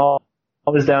 Mm-hmm. I'm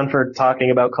always down for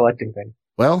talking about collecting things.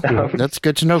 Well, that's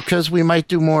good to know because we might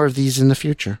do more of these in the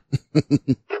future.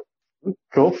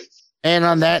 Cool. And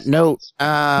on that note,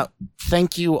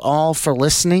 thank you all for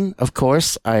listening. Of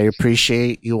course, I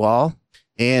appreciate you all.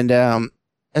 And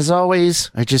as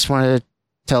always, I just want to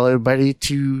tell everybody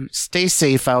to stay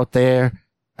safe out there.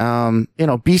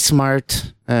 Be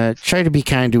smart. Try to be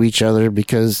kind to each other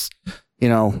because,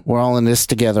 we're all in this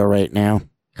together right now.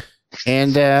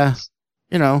 And,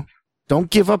 don't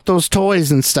give up those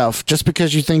toys and stuff just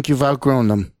because you think you've outgrown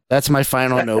them. That's my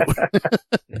final note.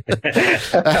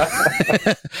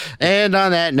 And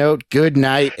on that note, good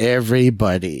night,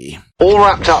 everybody. All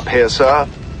wrapped up here, sir.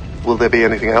 Will there be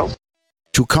anything else?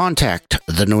 To contact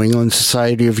the New England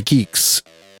Society of Geeks,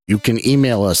 you can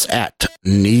email us at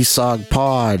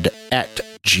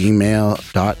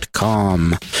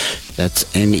nesogpod@gmail.com. That's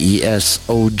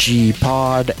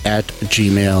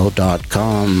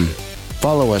nesogpod@gmail.com.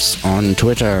 Follow us on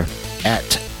Twitter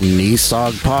at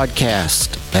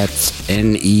nesogpodcast. That's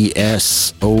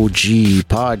NESOG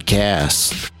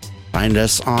Podcast. Find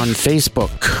us on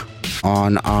Facebook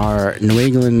on our New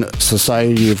England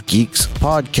Society of Geeks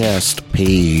podcast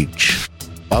page.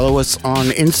 Follow us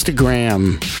on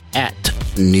Instagram at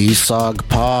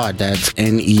nesogpod. That's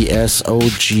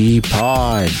NESOG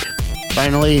Pod.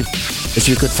 Finally, if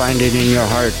you could find it in your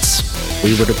hearts,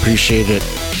 we would appreciate it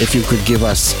if you could give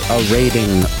us a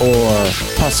rating or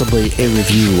possibly a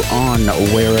review on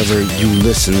wherever you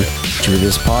listen to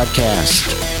this podcast.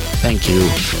 Thank you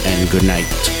and good night.